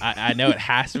 I know it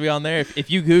has to be on there.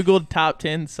 If you Googled top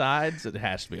 10 sides, it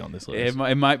has to be on this list.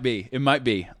 It might be. It might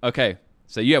be. Okay.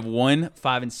 So you have 1,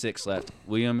 5, and 6 left.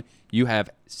 William, you have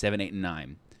 7, 8, and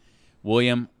 9.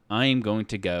 William, I am going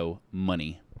to go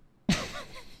money.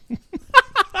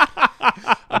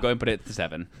 I'll go ahead and put it at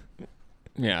 7.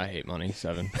 Yeah, I hate money.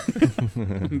 7.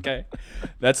 Okay.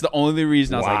 That's the only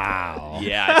reason I was like,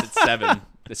 yeah, it's at 7.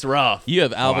 It's rough. You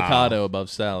have avocado above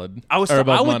salad.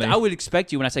 Above money. I would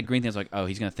expect you when I said green things like, oh,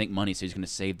 he's going to think money, so he's going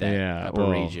to save that upper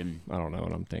region. I don't know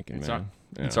what I'm thinking, It's man.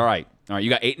 Yeah. It's all right. All right, you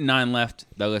got 8 and 9 left.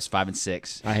 Douglas, 5 and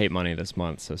 6. I hate money this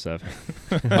month, so 7.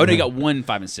 Oh, no, you got 1,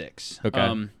 5, and 6.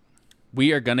 Okay.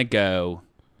 We are going to go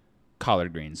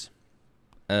collard greens.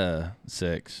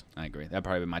 6. I agree. That'd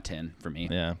probably be my 10 for me.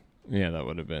 Yeah. Yeah, that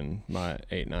would have been my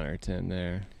 8, 9, or 10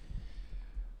 there.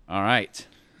 All right.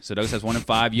 So Douglas has 1 and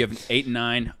 5. You have 8 and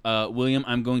 9. William,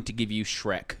 I'm going to give you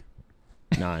Shrek.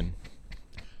 9.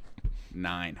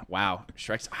 9. Wow.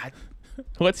 Shrek's...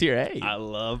 What's your 8? I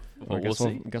love... Well, we'll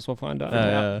see. guess we'll find out.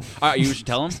 All right, you should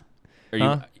tell him? Or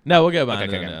you, No, we'll go by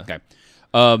Okay.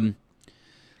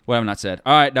 What have I not said?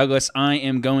 All right, Douglas, I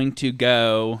am going to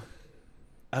go...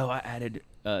 Oh, I added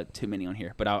too many on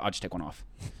here, but I'll just take one off.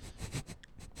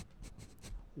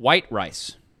 White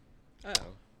rice. Oh.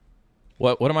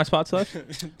 What are my spots left?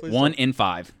 1 and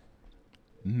 5.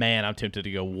 Man, I'm tempted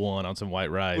to go 1 on some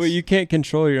white rice. Well, you can't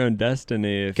control your own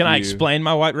destiny. Can I explain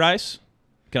my white rice?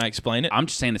 Can I explain it? I'm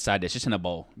just saying the side dish, just in a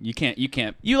bowl. You can't.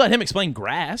 You let him explain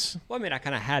grass. Well, I mean, I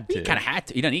kind of had to. He kind of had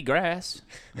to. He doesn't eat grass.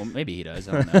 Well, maybe he does.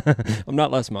 I don't know. I'm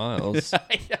not Les Miles.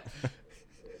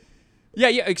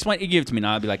 Yeah. Explain. You give it to me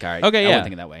now. I'll be like, all right. Okay, I yeah. wasn't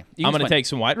thinking that way. I'm going to take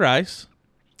some white rice.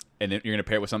 And then you're going to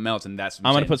pair it with something else, and that's what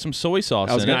I'm going to put some soy sauce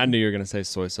in I it. knew you were going to say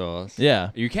soy sauce. Yeah.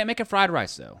 You can't make a fried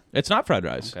rice, though. It's not fried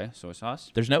rice. Okay, soy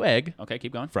sauce. There's no egg. Okay,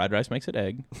 keep going. Fried rice makes it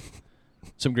egg.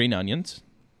 Some green onions.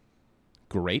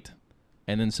 Great.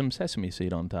 And then some sesame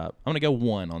seed on top. I'm going to go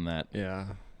 1 on that. Yeah.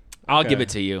 I'll give it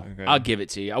to you. Okay. I'll give it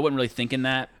to you. I wasn't really thinking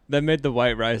that. That made the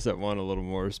white rice at 1 a little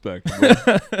more respectable.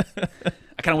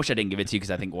 I kind of wish I didn't give it to you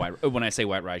because I think when I say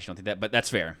white rice, you don't think that, but that's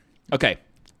fair. Okay,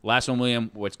 last one, William.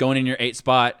 What's going in your 8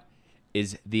 spot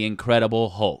is the Incredible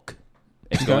Hulk.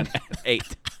 It's going at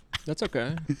 8. That's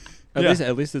okay.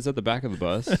 At least it's at the back of the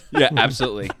bus. Yeah,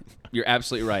 absolutely. You're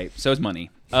absolutely right. So is money.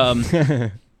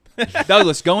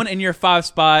 Douglas, going in your 5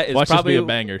 spot is Watch this probably be a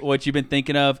banger. what you've been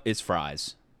thinking of is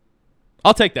fries.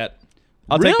 I'll take that.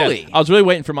 I'll take Really? that. I was really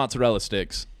waiting for mozzarella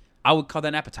sticks. I would call that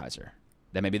an appetizer.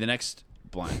 That may be the next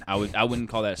blind. I wouldn't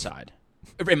call that a side,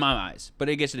 in my eyes. But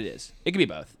I guess it is. It could be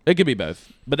both. It could be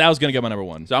both. But that was going to go my number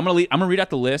 1. So I'm gonna read out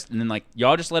the list, and then like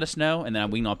y'all just let us know, and then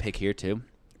we can all pick here too.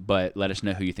 But let us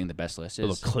know who you think the best list is.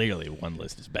 Well, clearly one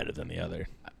list is better than the other.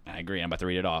 I agree. I'm about to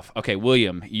read it off. Okay,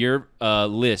 William, your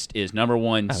list is number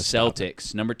 1, stop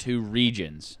Celtics. Number 2,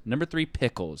 Regions. Number 3,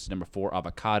 Pickles. Number 4,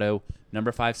 Avocado.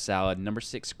 Number 5, Salad. Number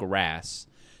 6, Grass.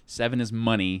 7 is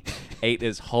Money. 8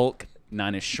 is Hulk.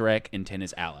 9 is Shrek. And 10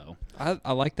 is Aloe.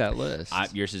 I like that list.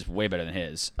 Yours is way better than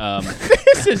his.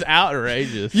 This is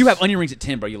outrageous. You have onion rings at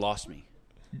 10, bro. You lost me.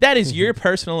 That is your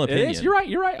personal opinion. It is. You're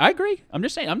right. I agree. I'm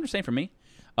just saying for me.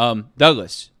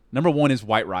 Douglas, number 1 is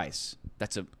white rice.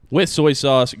 That's a... With soy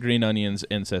sauce, green onions,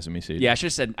 and sesame seed. Yeah, I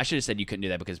should have said you couldn't do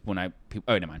that because when oh,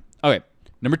 never mind. Okay.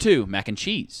 Number 2, mac and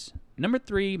cheese. Number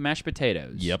 3, mashed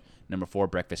potatoes. Yep. Number 4,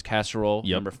 breakfast casserole.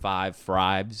 Yep. Number 5,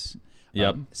 fries.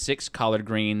 Yep. 6, collard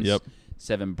greens. Yep.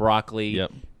 7, broccoli.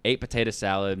 Yep. 8, potato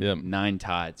salad. Yep. 9,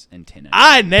 tots, and 10.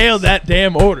 I nailed that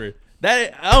damn order.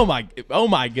 Oh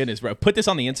my goodness, bro! Put this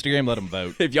on the Instagram. Let them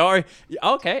vote. If y'all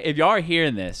are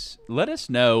hearing this, let us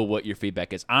know what your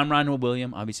feedback is. I'm riding with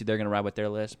William. Obviously, they're gonna ride with their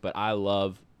list, but I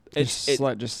love Just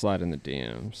slide in the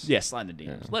DMs. Yeah, slide in the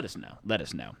DMs. Yeah. Let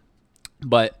us know.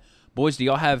 But boys, do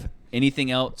y'all have anything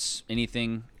else?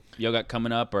 Anything y'all got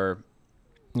coming up or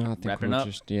No, I think wrapping up?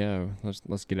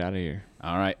 Let's get out of here.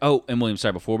 All right. Oh, and William,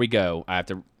 sorry, before we go, I have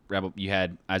to wrap up. You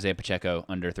had Isaiah Pacheco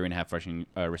under 3.5 rushing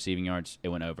receiving yards. It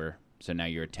went over. So now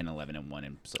you're 10, 11, and 1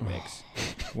 in slip picks.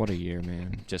 What a year,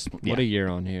 man. What a year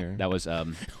on here. That was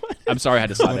I'm sorry I had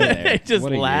to slide that in there. Just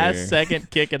last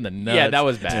second kick in the nuts. Yeah, that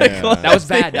was bad. Yeah. That was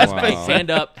bad. That's bad. Wow.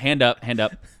 Hand up.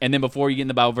 And then before you get in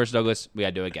the Bible versus Douglas, we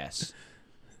gotta do a guess.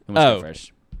 Who wants to go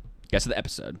first? Guess of the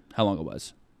episode. How long it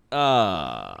was?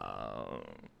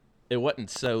 It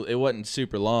wasn't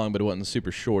super long, but it wasn't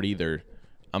super short either.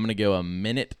 I'm gonna go a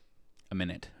minute. A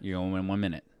minute. You're gonna win 1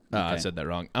 minute. Okay. I said that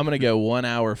wrong. I'm gonna go 1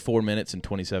 hour, 4 minutes, and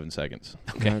 27 seconds.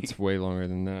 Okay, that's way longer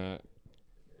than that.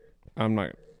 I'm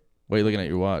not. Why are you looking at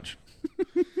your watch?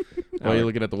 Why are you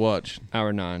looking at the watch?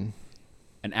 Hour 9.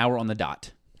 An hour on the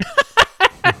dot.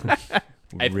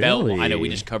 Really? I know we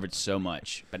just covered so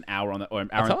much, but an hour an hour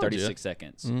and 36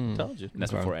 seconds. Told you. And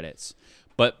that's before edits.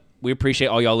 But we appreciate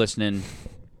all y'all listening.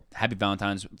 Happy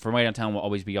Valentine's. From Way Downtown will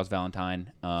always be y'all's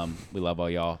Valentine. We love all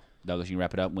y'all. Douglas, you can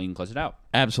wrap it up and we can close it out.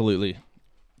 Absolutely.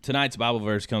 Tonight's Bible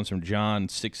verse comes from John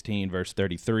 16, verse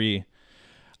 33.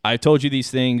 I have told you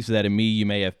these things that in me you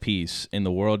may have peace. In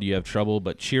the world you have trouble,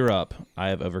 but cheer up. I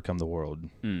have overcome the world.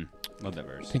 Love that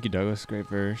verse. Thank you, Douglas. Great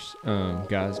verse.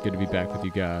 Guys, good to be back with you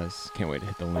guys. Can't wait to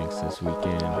hit the links this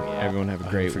weekend. Everyone have a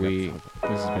great week.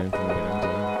 This has been From Way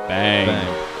Downtown. Bang.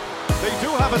 They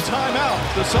do have a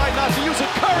timeout. Decide not to use it.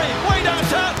 Curry, way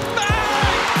downtown.